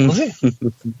he? Was he?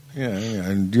 Yeah,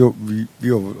 and you're.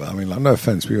 I mean, like, no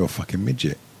offence, but you're a fucking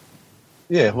midget.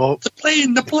 Yeah, well,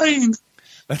 The plane!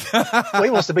 he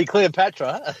wants to be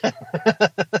Cleopatra.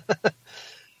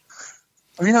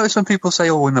 Have you noticed when people say,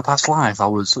 oh, in the past life I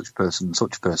was such person,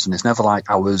 it's never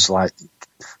like I was like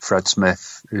Fred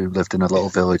Smith who lived in a little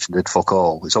village and did fuck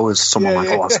all. It's always someone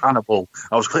I was Hannibal,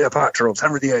 I was Cleopatra, I was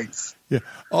Henry VIII.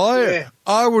 Yeah,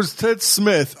 I was Ted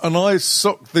Smith, and I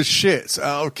sucked the shit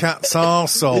out of cats'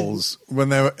 arseholes when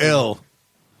they were ill,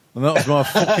 and that was my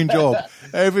fucking job.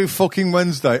 Every fucking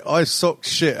Wednesday, I sucked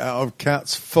shit out of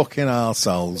cats' fucking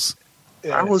arseholes,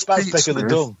 Yeah, I was Space Pete Back of the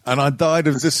Smith. Dung. and I died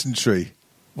of dysentery.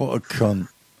 What a cunt!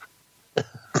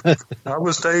 I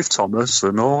was Dave Thomas,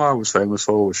 and all I was famous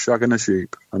for was shagging a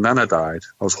sheep. And then I died.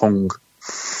 I was hung.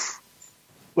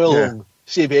 Well, Yeah.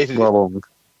 sheep eating Well hung.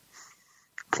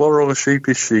 Plural of sheep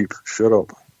is sheep. Shut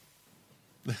up.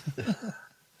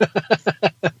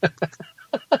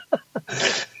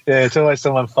 Yeah, it's always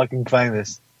someone fucking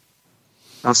famous.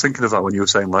 I was thinking of that when you were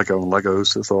saying Lego and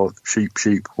Legos. I thought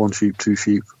sheep, one sheep, two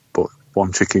sheep, but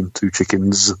one chicken, two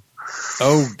chickens.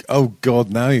 Oh God!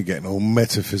 Now you're getting all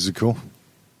metaphysical.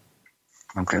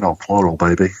 I'm getting all plural,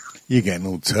 baby. You're getting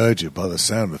all turgid by the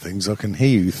sound of things. I can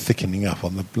hear you thickening up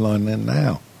on the line there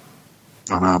now.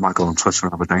 I know, I might go on Twitter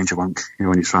and have a danger wank,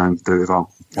 when you try and do it without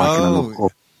wanking them up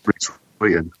or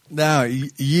retweeting. Now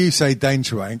you say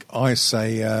danger wank. I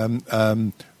say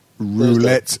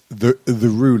roulette. The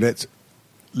roulette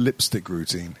lipstick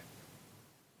routine.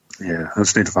 Yeah, I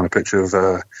just need to find a picture of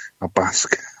a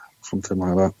basque, something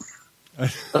like that.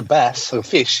 A bass, a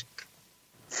fish.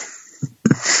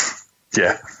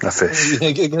 Yeah, a fish.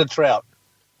 Get a trout.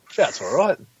 Trout's all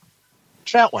right.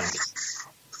 Trout wank.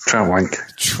 Trout wank.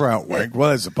 Trout wank.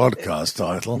 Well, it's a podcast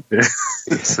title. Yeah.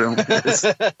 So,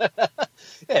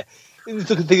 Yeah. You just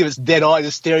think of its dead eye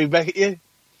just staring back at you.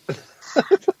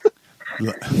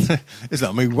 It's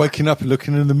like me waking up and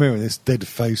looking in the mirror and this dead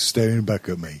face staring back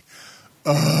at me.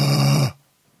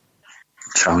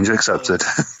 challenge accepted.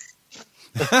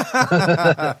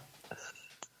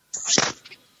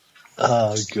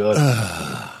 Oh, God.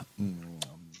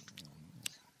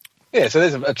 Yeah, so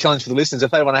there's a challenge for the listeners.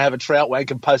 If they want to have a trout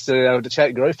wank and post it over the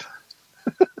chat group.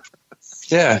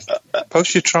 Yeah,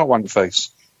 post your trout wank face.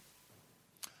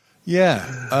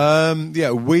 Yeah,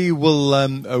 we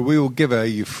will give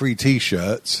a free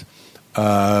T-shirt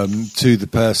to the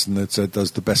person that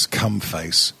does the best cum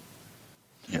face.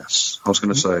 Yes, I was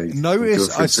going to say.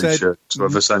 Notice I said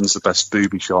whoever sends the best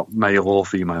booby shot, male or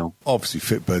female. Obviously,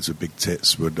 fit birds with big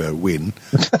tits would win.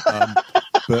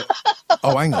 But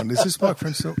hang on, is this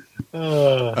microphone still?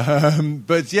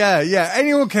 But yeah,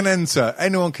 anyone can enter.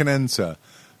 Anyone can enter.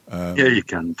 Yeah, you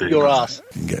can do. Your ass.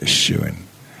 You can get a shoe in.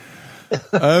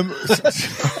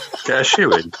 Get a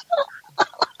shoe in.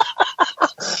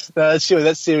 No, that's sure.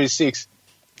 That's Series 6.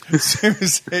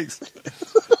 Series 6.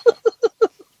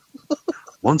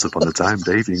 Once upon a time,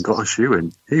 Davian got a shoe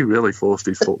in. He really forced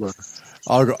his foot there.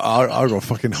 I got a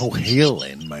fucking whole heel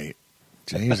in, mate.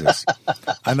 Jesus.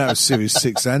 And that was Series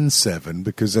 6 and 7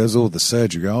 because there's all the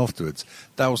surgery afterwards.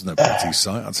 That wasn't a pretty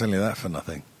sight, I'll tell you that for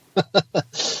nothing.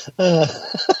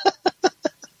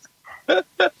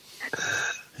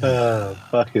 Oh,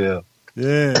 fuck it up.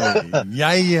 Yeah.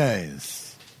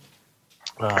 Yes.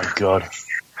 Oh, God.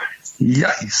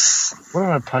 Yes. What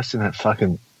am I posting that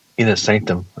fucking Inner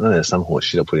Sanctum? I know there's some horse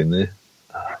shit I put in there.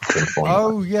 Couldn't find it.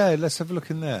 Oh, yeah, let's have a look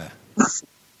in there.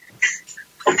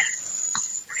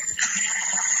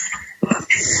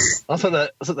 I thought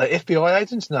that was it the FBI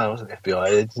agents? No, it wasn't FBI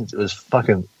agents. It was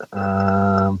fucking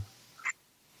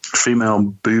Female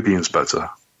booby inspector.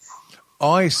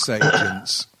 Ice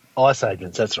agents. ICE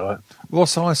agents. That's right.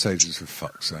 What's ice agents, for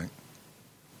fuck's sake?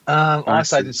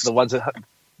 ICE agents are the ones that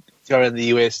go around the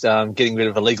US getting rid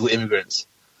of illegal immigrants.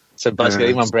 So basically,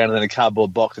 anyone browner than a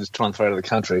cardboard box is trying to throw out of the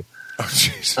country. Oh,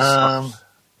 Jesus.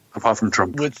 Apart from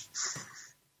Trump.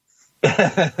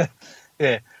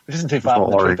 Yeah, which isn't too far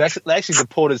from the truth. They actually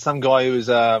deported some guy who was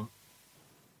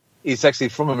he's actually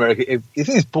from America. I think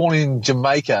he's born in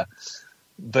Jamaica,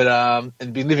 but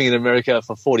and been living in America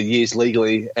for 40 years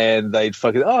legally. And they'd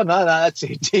fucking no, that's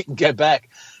it. He can go back.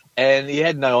 And he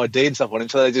had no ID and stuff on him,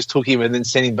 so they just took him and then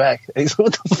sent him back. And he's like,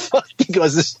 what the fuck? You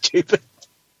guys are stupid.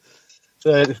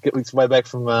 So let's get his way back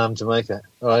from Jamaica.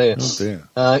 Right here. Oh,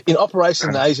 dear. In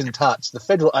Operation Asian Touch, the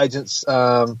federal agents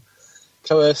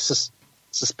coerced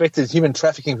suspected human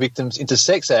trafficking victims into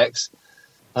sex acts,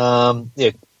 and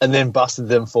then busted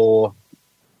them for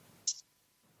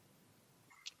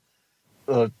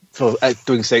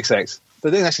doing sex acts.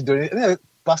 But they didn't actually do anything. They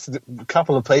busted a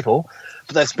couple of people,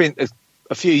 but they spent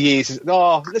a few years.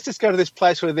 Oh, let's just go to this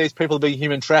place where these people are being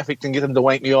human trafficked and get them to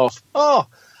wank me off. Oh,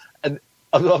 and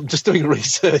I'm just doing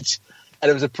research, and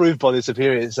it was approved by the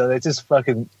superiors. So they're just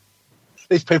fucking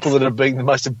these people that are being the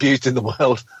most abused in the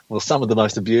world. Well, some of the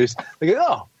most abused. They go,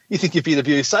 oh, you think you've been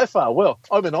abused so far? Well,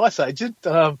 I'm an ICE agent.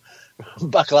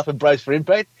 Buckle up and brace for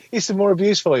impact. Here's some more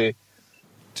abuse for you.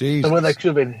 Jesus. And when they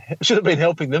should have been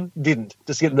helping them, didn't.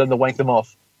 Just getting them to wank them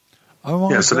off. Oh,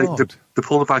 my Yeah, so God. they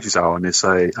pull the badges out and they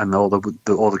say, and all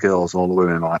the girls, all the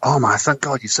women are like, oh my, thank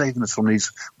God you're saving us from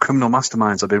these criminal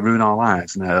masterminds that they ruin our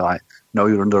lives. And they're like, no,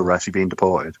 you're under arrest, you're being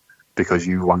deported because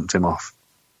you wanked him off.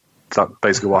 Is that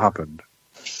basically what happened?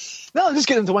 No, just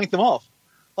get them to wank them off.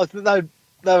 Like they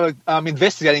were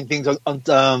investigating things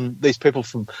on these people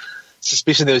from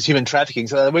suspicion there was human trafficking,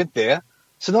 so they went there.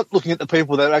 So not looking at the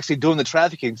people that are actually doing the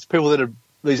trafficking, it's people that are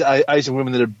these Asian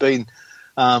women that have been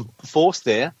forced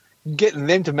there, getting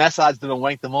them to massage them and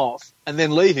wank them off, and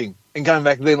then leaving and going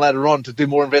back then later on to do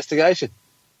more investigation.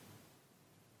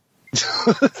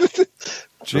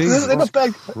 Jesus they're not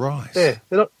bad. Christ. Yeah,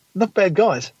 they're not bad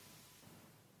guys.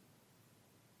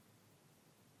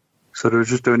 So they were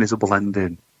just doing this blend in.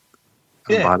 And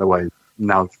Yeah. by the way,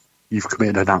 now you've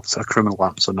committed a criminal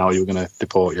act, so now you're going to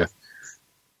deport you.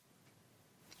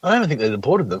 I don't think they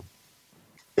deported them.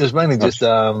 It was mainly just,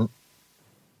 just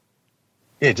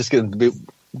get them to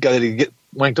go there to get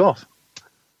wanked off.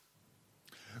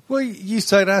 Well, you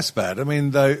say that's bad. I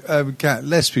mean, though, Kat,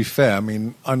 let's be fair. I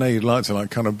mean, I know you'd like to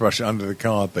kind of brush it under the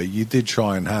carpet. You did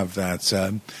try and have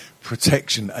that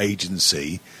protection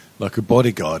agency, like a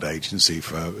bodyguard agency,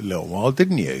 for a little while,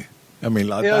 didn't you? I mean,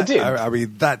 like Yeah, that, I did. I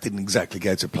mean, that didn't exactly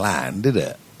go to plan, did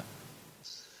it?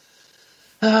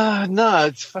 No,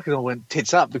 it fucking all went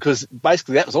tits up because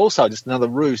basically that was also just another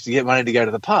ruse to get money to go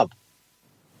to the pub.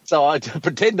 So I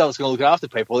pretend I was going to look after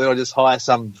people, then I just hire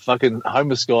some fucking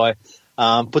homeless guy,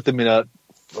 put them in a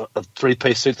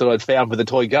three-piece suit that I'd found with a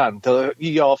toy gun. So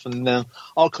you go off and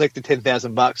I'll collect the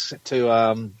 $10,000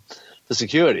 to for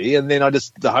security, and then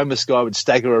the homeless guy would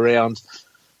stagger around,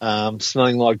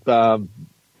 smelling like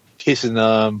piss and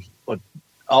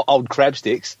old crab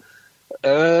sticks.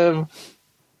 Yeah,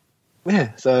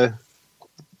 so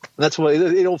that's why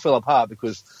it all fell apart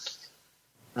because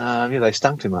they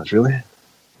stunk too much, really.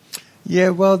 Yeah,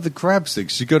 well, the crab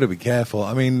sticks, you've got to be careful.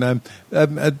 I mean,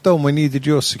 Don, when you did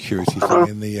your security thing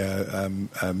in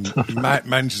the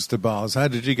Manchester bars, how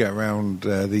did you get around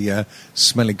the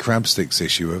smelly crab sticks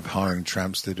issue of hiring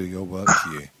tramps to do your work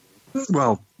for you?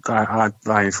 Well, I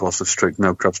enforced a strict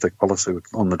no crab stick policy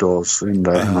on the doors in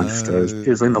Manchester. It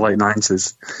was in the late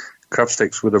 90s. Crab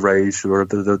sticks were the rage, were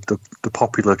the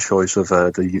popular choice of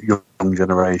the young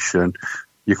generation.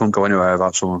 You couldn't go anywhere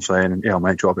without someone saying, "Yeah,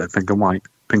 mate, do you want a bit of pink and white?"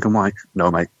 Pink and white?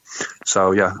 No, mate.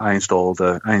 So yeah, I installed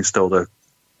a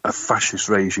fascist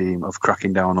regime of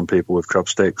cracking down on people with crab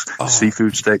sticks,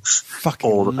 seafood sticks,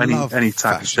 any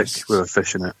type of stick with a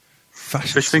fish in it.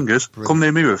 Fascists. Fish fingers. Brilliant. Come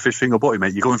near me with a fish finger butty,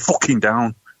 mate. You're going fucking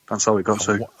down. That's how it got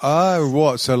to. Oh,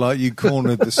 what? So, like, you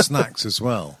cornered the snacks as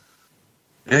well?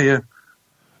 Yeah.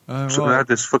 Oh, So I right. had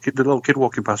this the little kid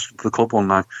walking past the club one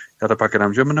night. He had a pack of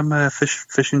them. Do you remember them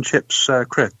fish and chips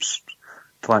crisps?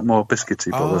 Like more biscuity,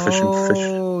 but with fish.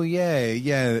 Oh,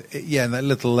 yeah, and that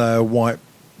little white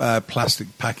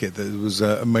plastic packet that was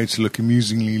made to look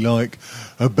amusingly like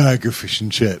a bag of fish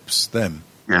and chips. Them.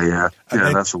 Yeah, And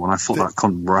then- that's the one. I thought that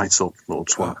cunt right up, little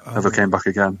twat. Never came back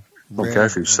again. Don't care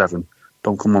if he was 7.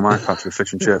 Don't come on my patch with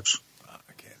fish and chips.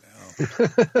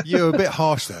 You were a bit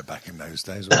harsh there back in those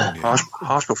days, weren't you?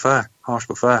 Harsh but fair.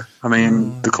 I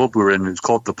mean, the club we were in, it was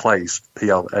called The Place,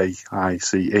 Plaice,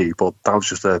 but that was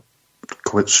just a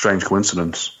strange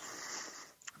coincidence.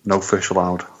 No fish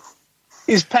allowed.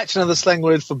 Is patch another slang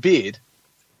word for beard?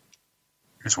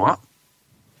 It's what?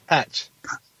 Patch.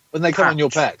 When they come on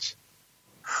your patch.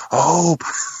 Oh,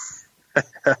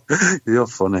 you're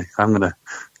funny. I'm going to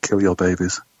kill your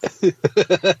babies.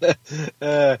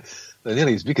 They're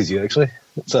nearly as big as you, actually.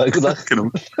 So good luck. Kill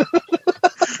 'em.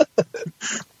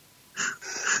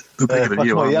 They're bigger than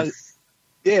you, aren't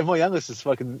they? My youngest is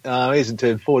fucking, he hasn't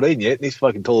turned 14 yet, and he's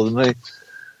fucking taller than me.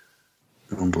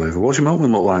 Unbelievable. What's your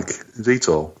milkman look like? Is he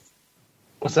tall?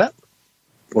 What's that?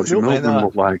 What's your Milkman, milkman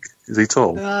look like? Is he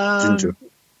tall? Um, Ginger?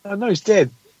 I know he's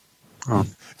dead. Oh,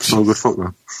 it's no good fuck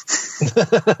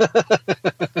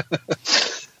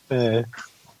then.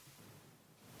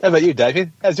 How about you,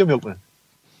 David? How's your milkman?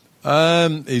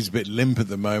 He's a bit limp at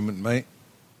the moment, mate.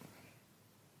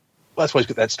 Well, that's why he's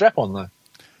got that strap on, though.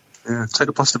 Yeah, take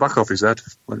the plastic back off his head.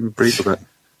 Let him breathe a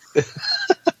bit.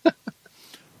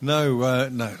 No.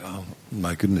 Oh,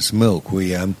 my goodness, milk.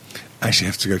 We actually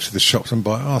have to go to the shops and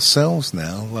buy ourselves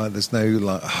now. Like, there's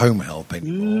no home help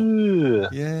anymore. Ooh.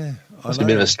 Yeah, That's a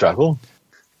bit of a struggle.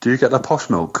 Do you get the posh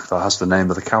milk that has the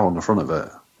name of the cow on the front of it?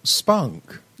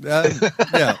 Spunk. Yeah.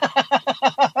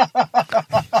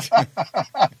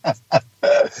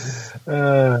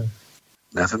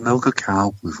 Never milk a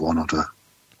cow with one udder.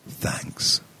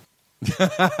 Thanks.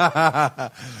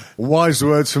 Wise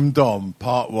words from Dom,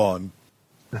 part 1.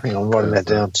 Hang on, I'm writing that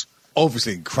down.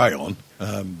 Obviously in crayon,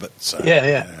 but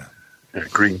Yeah. Yeah,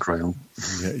 green crayon.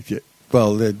 yeah.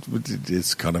 Well,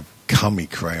 it's kind of cummy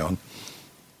crayon.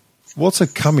 What's a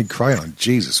cummy crayon?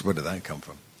 Jesus, where did that come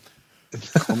from?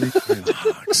 For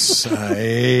fuck's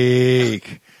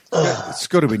sake. It's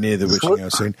got to be near the witching hour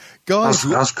soon. Guys,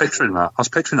 I was picturing that. Do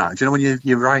you know when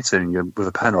you're writing with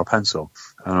a pen or a pencil,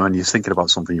 and when you're thinking about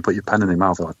something, you put your pen in your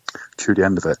mouth and chew the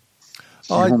end of it?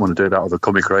 You wouldn't want to do that with a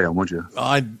cummy crayon, would you?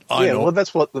 I know. Well,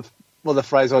 that's what the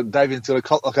phrase like David's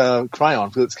got like a crayon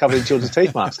because it's covered in children's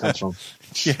teeth marks comes from.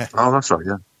 Yeah. Oh, that's right,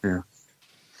 yeah.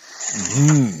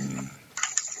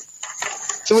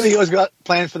 So what have you guys got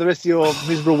planned for the rest of your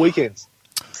miserable weekends?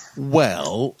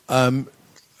 Well,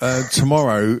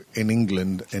 tomorrow in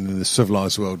England and in the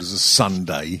civilized world is a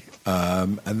Sunday,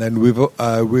 and then we've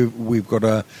got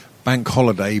a bank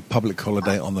holiday, public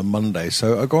holiday on the Monday.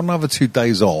 So I've got another 2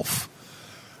 days off,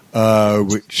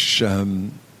 which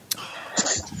don't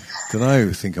know.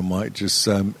 I think I might just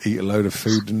eat a load of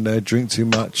food and drink too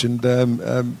much and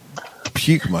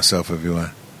puke myself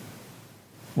everywhere.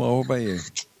 Well, what about you?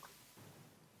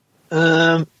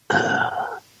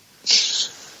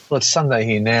 Well, it's Sunday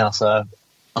here now, so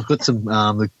I've got some.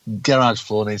 The garage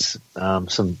floor needs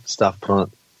some stuff put on it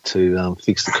to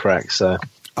fix the cracks. So,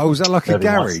 Oh, is that like a That'd be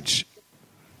nice. garage?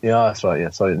 yeah, that's right. Yeah,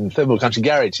 sorry, in Third World Country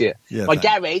garage. Yeah, Yeah, My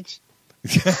that- garage.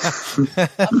 It's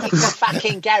a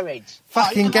fucking garage.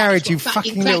 Fucking garage, you It's got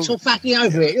fucking cracks little... all fucking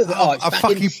over it. Look at Oh, it's I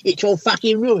fucking, fucking- it's all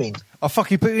fucking ruined. I'll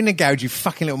fucking put you in the garage, you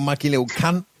fucking little muggy little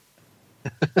cunt.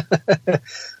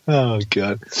 Oh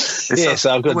god. Yeah,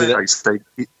 so I've got to do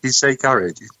that. You say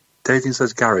garage. Dating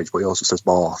says garage, but he also says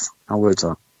bath. How weird's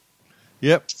that?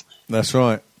 Yep, that's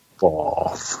right.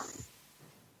 Bath.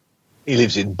 He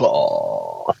lives in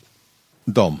Bath.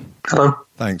 Dom, Hello.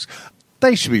 thanks.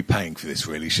 They should be paying for this,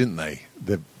 really, shouldn't they?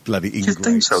 The bloody Do you ingrates.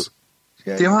 think so?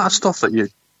 Yeah. The amount of stuff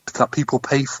that people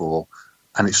pay for,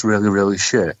 and it's really, really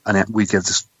shit, and yet we give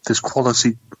this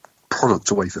quality product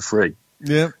away for free.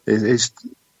 Yeah. It's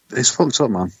fucked up,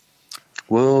 man.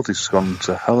 World has gone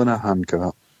to hell in a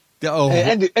handcart. Yeah, oh,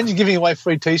 And you're giving away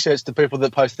free T-shirts to people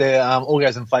that post their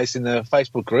orgasm face in the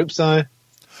Facebook group. So,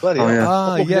 bloody Oh, hell.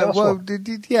 yeah. What yeah, else well,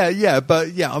 for? but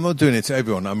I'm not doing it to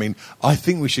everyone. I mean, I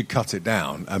think we should cut it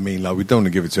down. I mean, like, we don't want to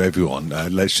give it to everyone.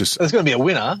 Let's just... There's going to be a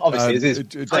winner, obviously. They all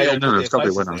put there's their gotta be a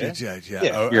faces winner. there.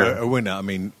 Yeah. Yeah. A winner. I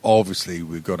mean, obviously,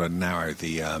 we've got to narrow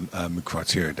the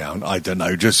criteria down. I don't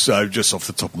know, just off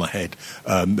the top of my head,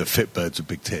 the fit birds with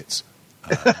big tits.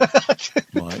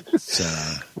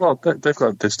 Well, they've got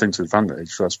a distinct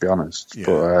advantage, let's be honest. Yeah.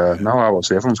 But no, I will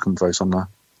see everyone's come face on there.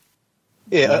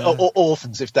 Yeah, or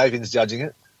orphans, if Davin's judging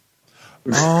it.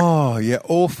 Oh, yeah,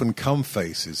 orphan cum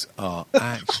faces are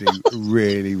actually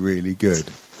really, really good.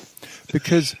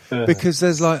 Because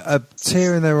there's like a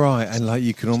tear in their eye and like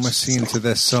you can almost see into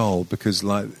their soul because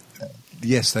like,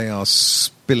 yes, they are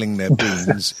spilling their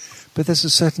beans, but there's a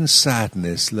certain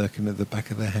sadness lurking at the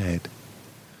back of their head.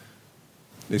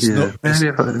 It's not. Maybe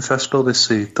if I spill this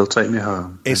seed, they'll take me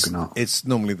home. It's, Maybe not. it's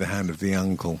normally the hand of the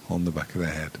uncle on the back of their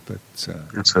head, but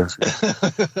That's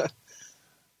it.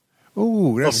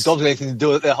 oh, Well, if that's the dog's got anything to do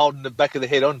with it, they're holding the back of the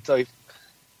head on. So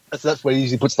that's where he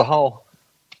usually puts the hole.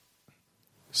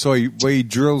 sorry. Where he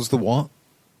drills the what?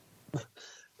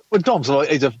 Well, Dom's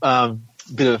he's a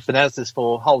bit of a fanaticist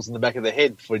for holes in the back of the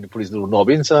head for him to put his little knob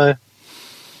in. So,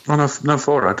 Oh, no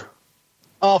forehead.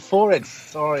 forehead.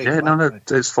 Sorry. No,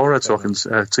 it's forehead so I can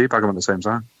teabag them at the same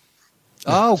time.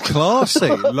 Oh, classy.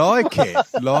 like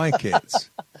it.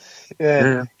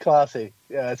 Yeah, classy.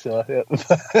 Yeah, that's right.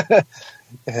 Yeah.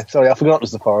 Yeah, sorry, I forgot it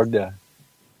was the forehead. Yeah.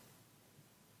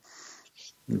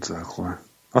 Exactly.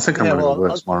 I think I'm Yeah, going to well,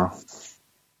 work tomorrow.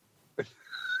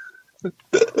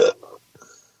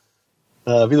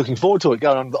 Be looking forward to it.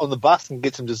 Going on the bus and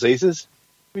get some diseases.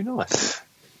 Be nice.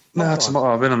 No,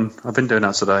 tomorrow I've been doing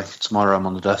that today. Tomorrow I'm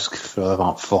on the desk for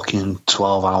about fucking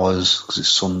 12 hours because it's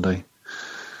Sunday.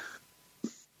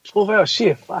 12-hour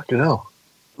shift. Fucking hell.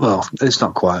 Well, it's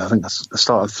not quite. I think I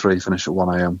start at 3, finish at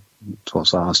 1 a.m. So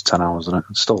what's that? That's 10 hours, isn't it?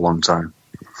 It's still a long time.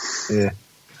 Yeah.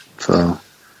 So,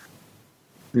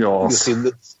 You'll see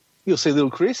little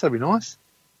Chris. That'd be nice.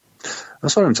 I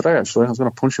saw him today, actually. I was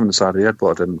going to punch him in the side of the head, but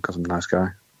I didn't because I'm a nice guy.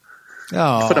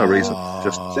 Oh, For no reason.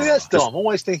 Just See, that's Dom.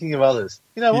 Always thinking of others.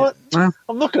 You know what? Yeah.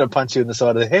 I'm not going to punch you in the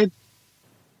side of the head.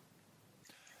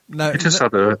 no, He just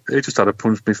had a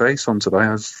punch me face on today.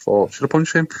 I just thought, should I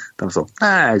punch him? Then I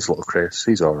thought, he's little Chris.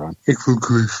 He's all right. Little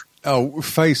Chris. Oh,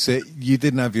 face it, you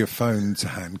didn't have your phone to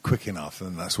hand quick enough,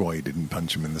 and that's why you didn't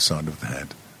punch him in the side of the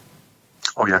head.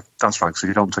 Oh yeah, that's right. Because if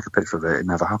you don't take a picture of it, it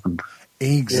never happened.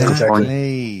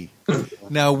 Exactly.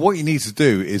 Now, what you need to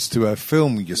do is to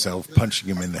film yourself punching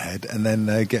him in the head, and then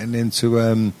getting him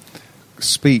to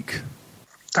speak.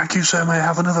 Thank you, sir. May I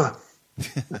have another?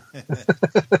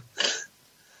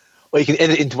 Or you can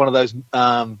edit into one of those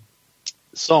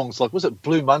songs, like, was it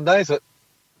Blue Mondays,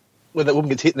 where that woman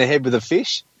gets hit in the head with a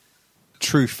fish?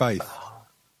 True faith.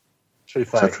 True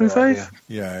faith. Is that True right, Faith?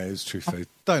 Yeah, it's true faith.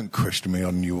 Don't question me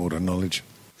on New Order knowledge.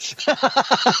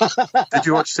 Did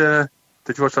you watch that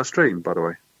stream, by the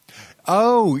way?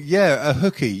 Oh, yeah, a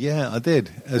hooky. Yeah, I did.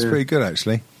 It was pretty good,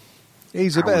 actually.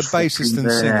 He's a I better was bassist than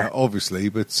fucking singer, there. obviously,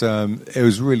 but it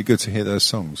was really good to hear those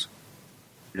songs.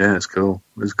 Yeah, it's cool.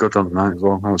 It was good on the night as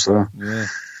well. I was there. Yeah.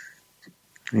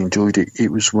 I enjoyed it.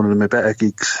 It was one of my better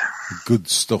gigs. Good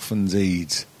stuff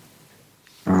indeed.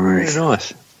 All yeah. right. Very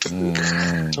nice.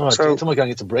 All right, So- someone go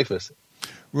and get some breakfast.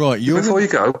 Right, Before you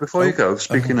go,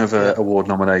 speaking of award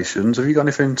nominations, have you got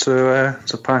anything to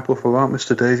pipe up about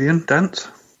Mr. Davian Dent?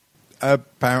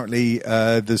 apparently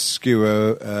the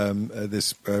Skewer,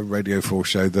 this Radio 4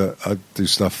 show that I do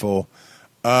stuff for,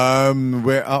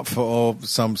 we're up for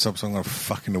some song of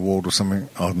fucking award or something.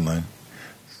 I don't know.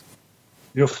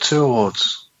 You're for 2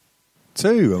 awards.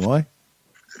 2, am I?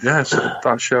 Yeah, so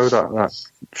that show that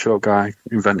short guy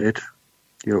invented.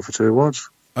 You're up for 2 awards.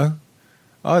 Oh,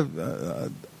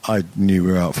 I knew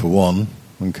we were out for 1.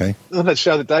 Okay. That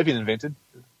show that Damien invented.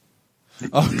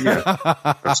 Yeah.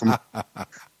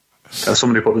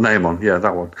 Somebody put the name on. Yeah,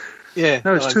 that one. Yeah.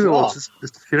 No, it's 2 awards.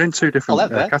 You're in 2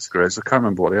 different categories. I can't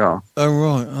remember what they are. Oh,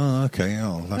 right. Oh, okay.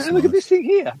 Oh, that's Hey, look at nice. this thing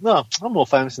here. No, I'm more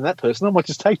famous than that person. I might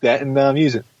just take that and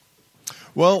use it.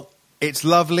 Well, it's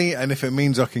lovely, and if it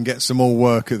means I can get some more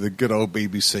work at the good old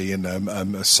BBC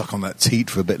and suck on that teat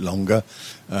for a bit longer,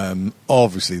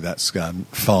 obviously that's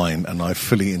fine, and I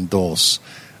fully endorse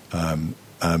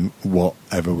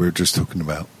whatever we were just talking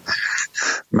about.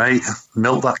 Mate,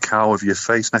 milk that cow with your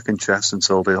face, neck and chest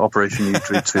until the Operation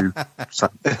U32...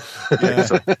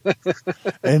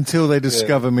 Until they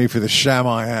discover me for the sham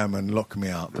I am and lock me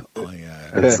up.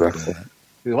 Exactly.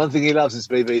 The one thing he loves is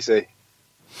BBC.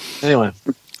 Anyway.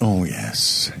 Oh,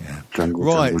 yes. Yeah. Jungle,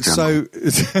 Right,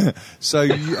 jungle. so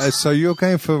you're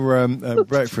going for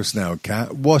breakfast now,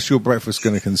 Kat. What's your breakfast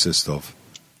going to consist of?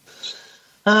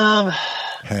 Hair I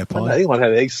pie? think I might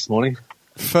have eggs this morning.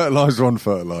 Fertilised or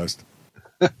unfertilised?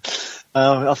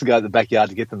 I have to go to the backyard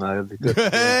to get them, though.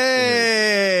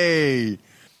 Hey!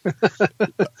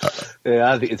 Yeah,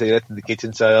 I don't think it's that in the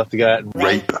kitchen, so I have to go out and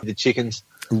rape the chickens.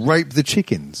 Rape the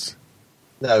chickens?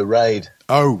 No, raid.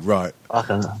 Oh, right.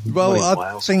 Well,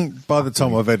 I think by the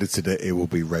time I've edited it, it will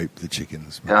be Rape the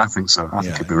Chickens. Yeah, I think so. I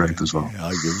think it'll be raped as well.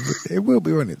 Yeah, it will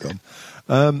be, won't it, Dom?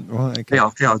 Right, okay. Yeah,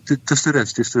 just do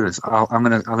this. I'm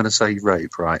gonna say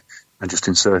rape, right, and just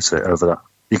insert it over that.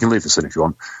 You can leave this in if you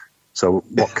want. So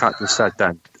what Kat just said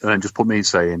then, and then just put me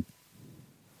saying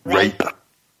rape.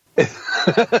 If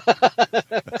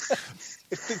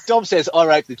Dom says, I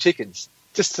rape the chickens,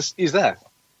 just use that.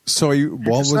 Sorry,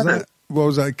 what was said that? it. What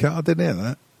was that, Kat? I didn't hear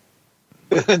that.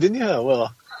 Didn't you? Oh,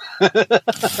 well.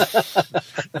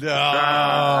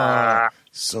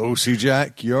 Saucy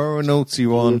Jack, you're a naughty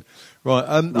one. Right,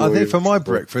 I think for my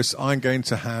breakfast, I'm going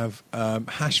to have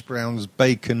hash browns,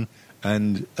 bacon,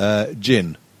 and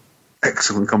gin.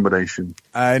 Excellent combination.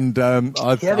 And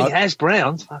Having hash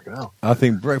browns? Fucking hell. I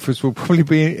think breakfast will probably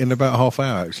be in about half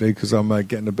hour, actually, because I'm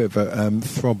getting a bit of a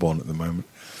throb on at the moment.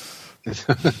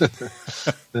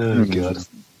 Oh, God.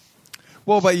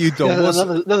 What about you, Dom?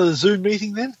 Yeah, another Zoom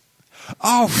meeting then?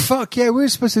 Oh, fuck, yeah, we were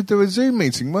supposed to do a Zoom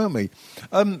meeting, weren't we?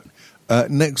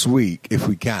 Next week, if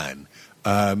we can,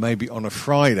 maybe on a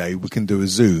Friday, we can do a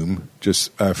Zoom,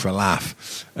 just for a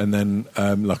laugh, and then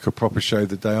like a proper show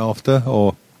the day after,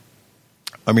 or...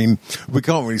 I mean, we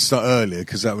can't really start earlier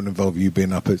because that would involve you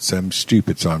being up at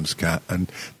stupid times, Kat,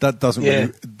 and that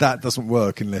doesn't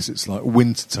work unless it's like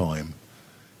winter time.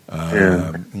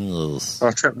 I'll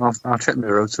check my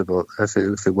rota, but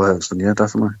if it works, then yeah,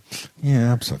 definitely.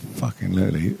 Yeah,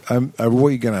 absolutely. What are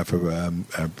you going to have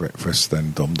for breakfast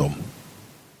then, Dom?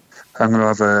 I'm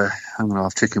gonna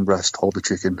have chicken breast. Hold the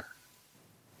chicken.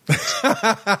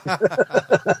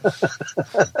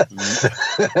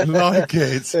 Like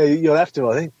it. You'll have to,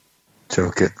 I think.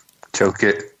 Choke it.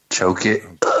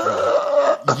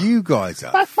 You guys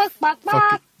are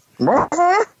fucking...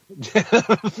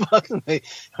 Fucking me.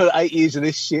 8 years of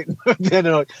this shit. Then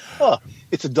they're like, oh,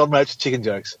 it's a Don Rapes chicken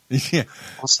jokes. Yeah.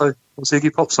 What's the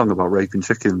Iggy Pop song about raping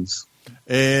chickens?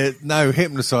 No,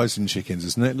 hypnotising chickens,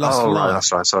 isn't it? Lust for Right, Life.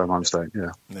 that's right. Sorry, my mistake.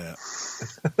 Yeah.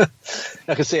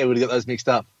 I can see I would have got those mixed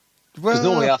up. Because Well,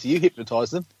 normally after you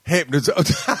hypnotise them, It's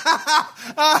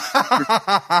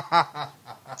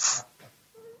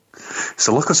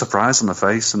the look of surprise on the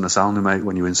face and the sound you make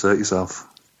when you insert yourself.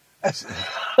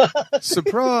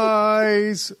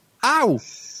 surprise! Ow!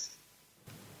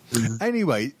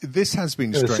 Anyway, this has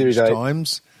been strange Series 8.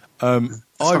 times.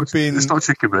 It's not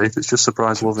chicken rape. It's just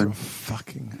surprise loving.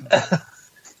 Fucking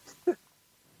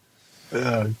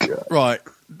oh god! right.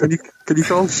 Can you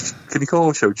call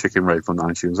a show chicken rape on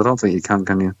iTunes? I don't think you can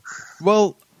you?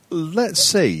 Well, let's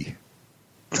see.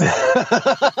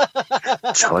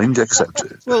 Challenge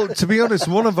accepted. Well, to be honest,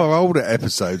 one of our older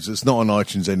episodes that's not on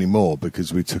iTunes anymore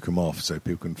because we took them off so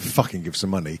people can fucking give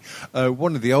some money.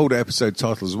 One of the older episode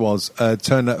titles was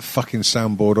 "Turn That Fucking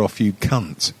Soundboard Off, You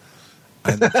Cunt."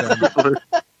 And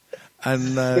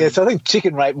Yeah, so I think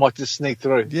chicken rape might just sneak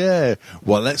through. yeah.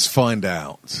 Well, let's find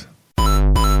out.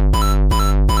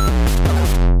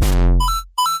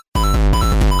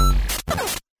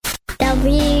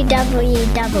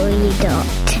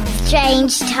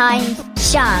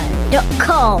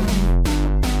 www.strangetimeshow.com.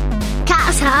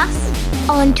 Catch us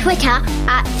on Twitter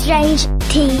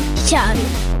 @StrangeTShow.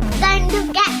 Don't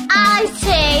forget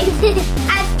iTunes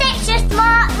and Stitcher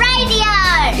Smart Radio.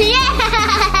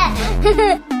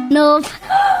 Yeah! North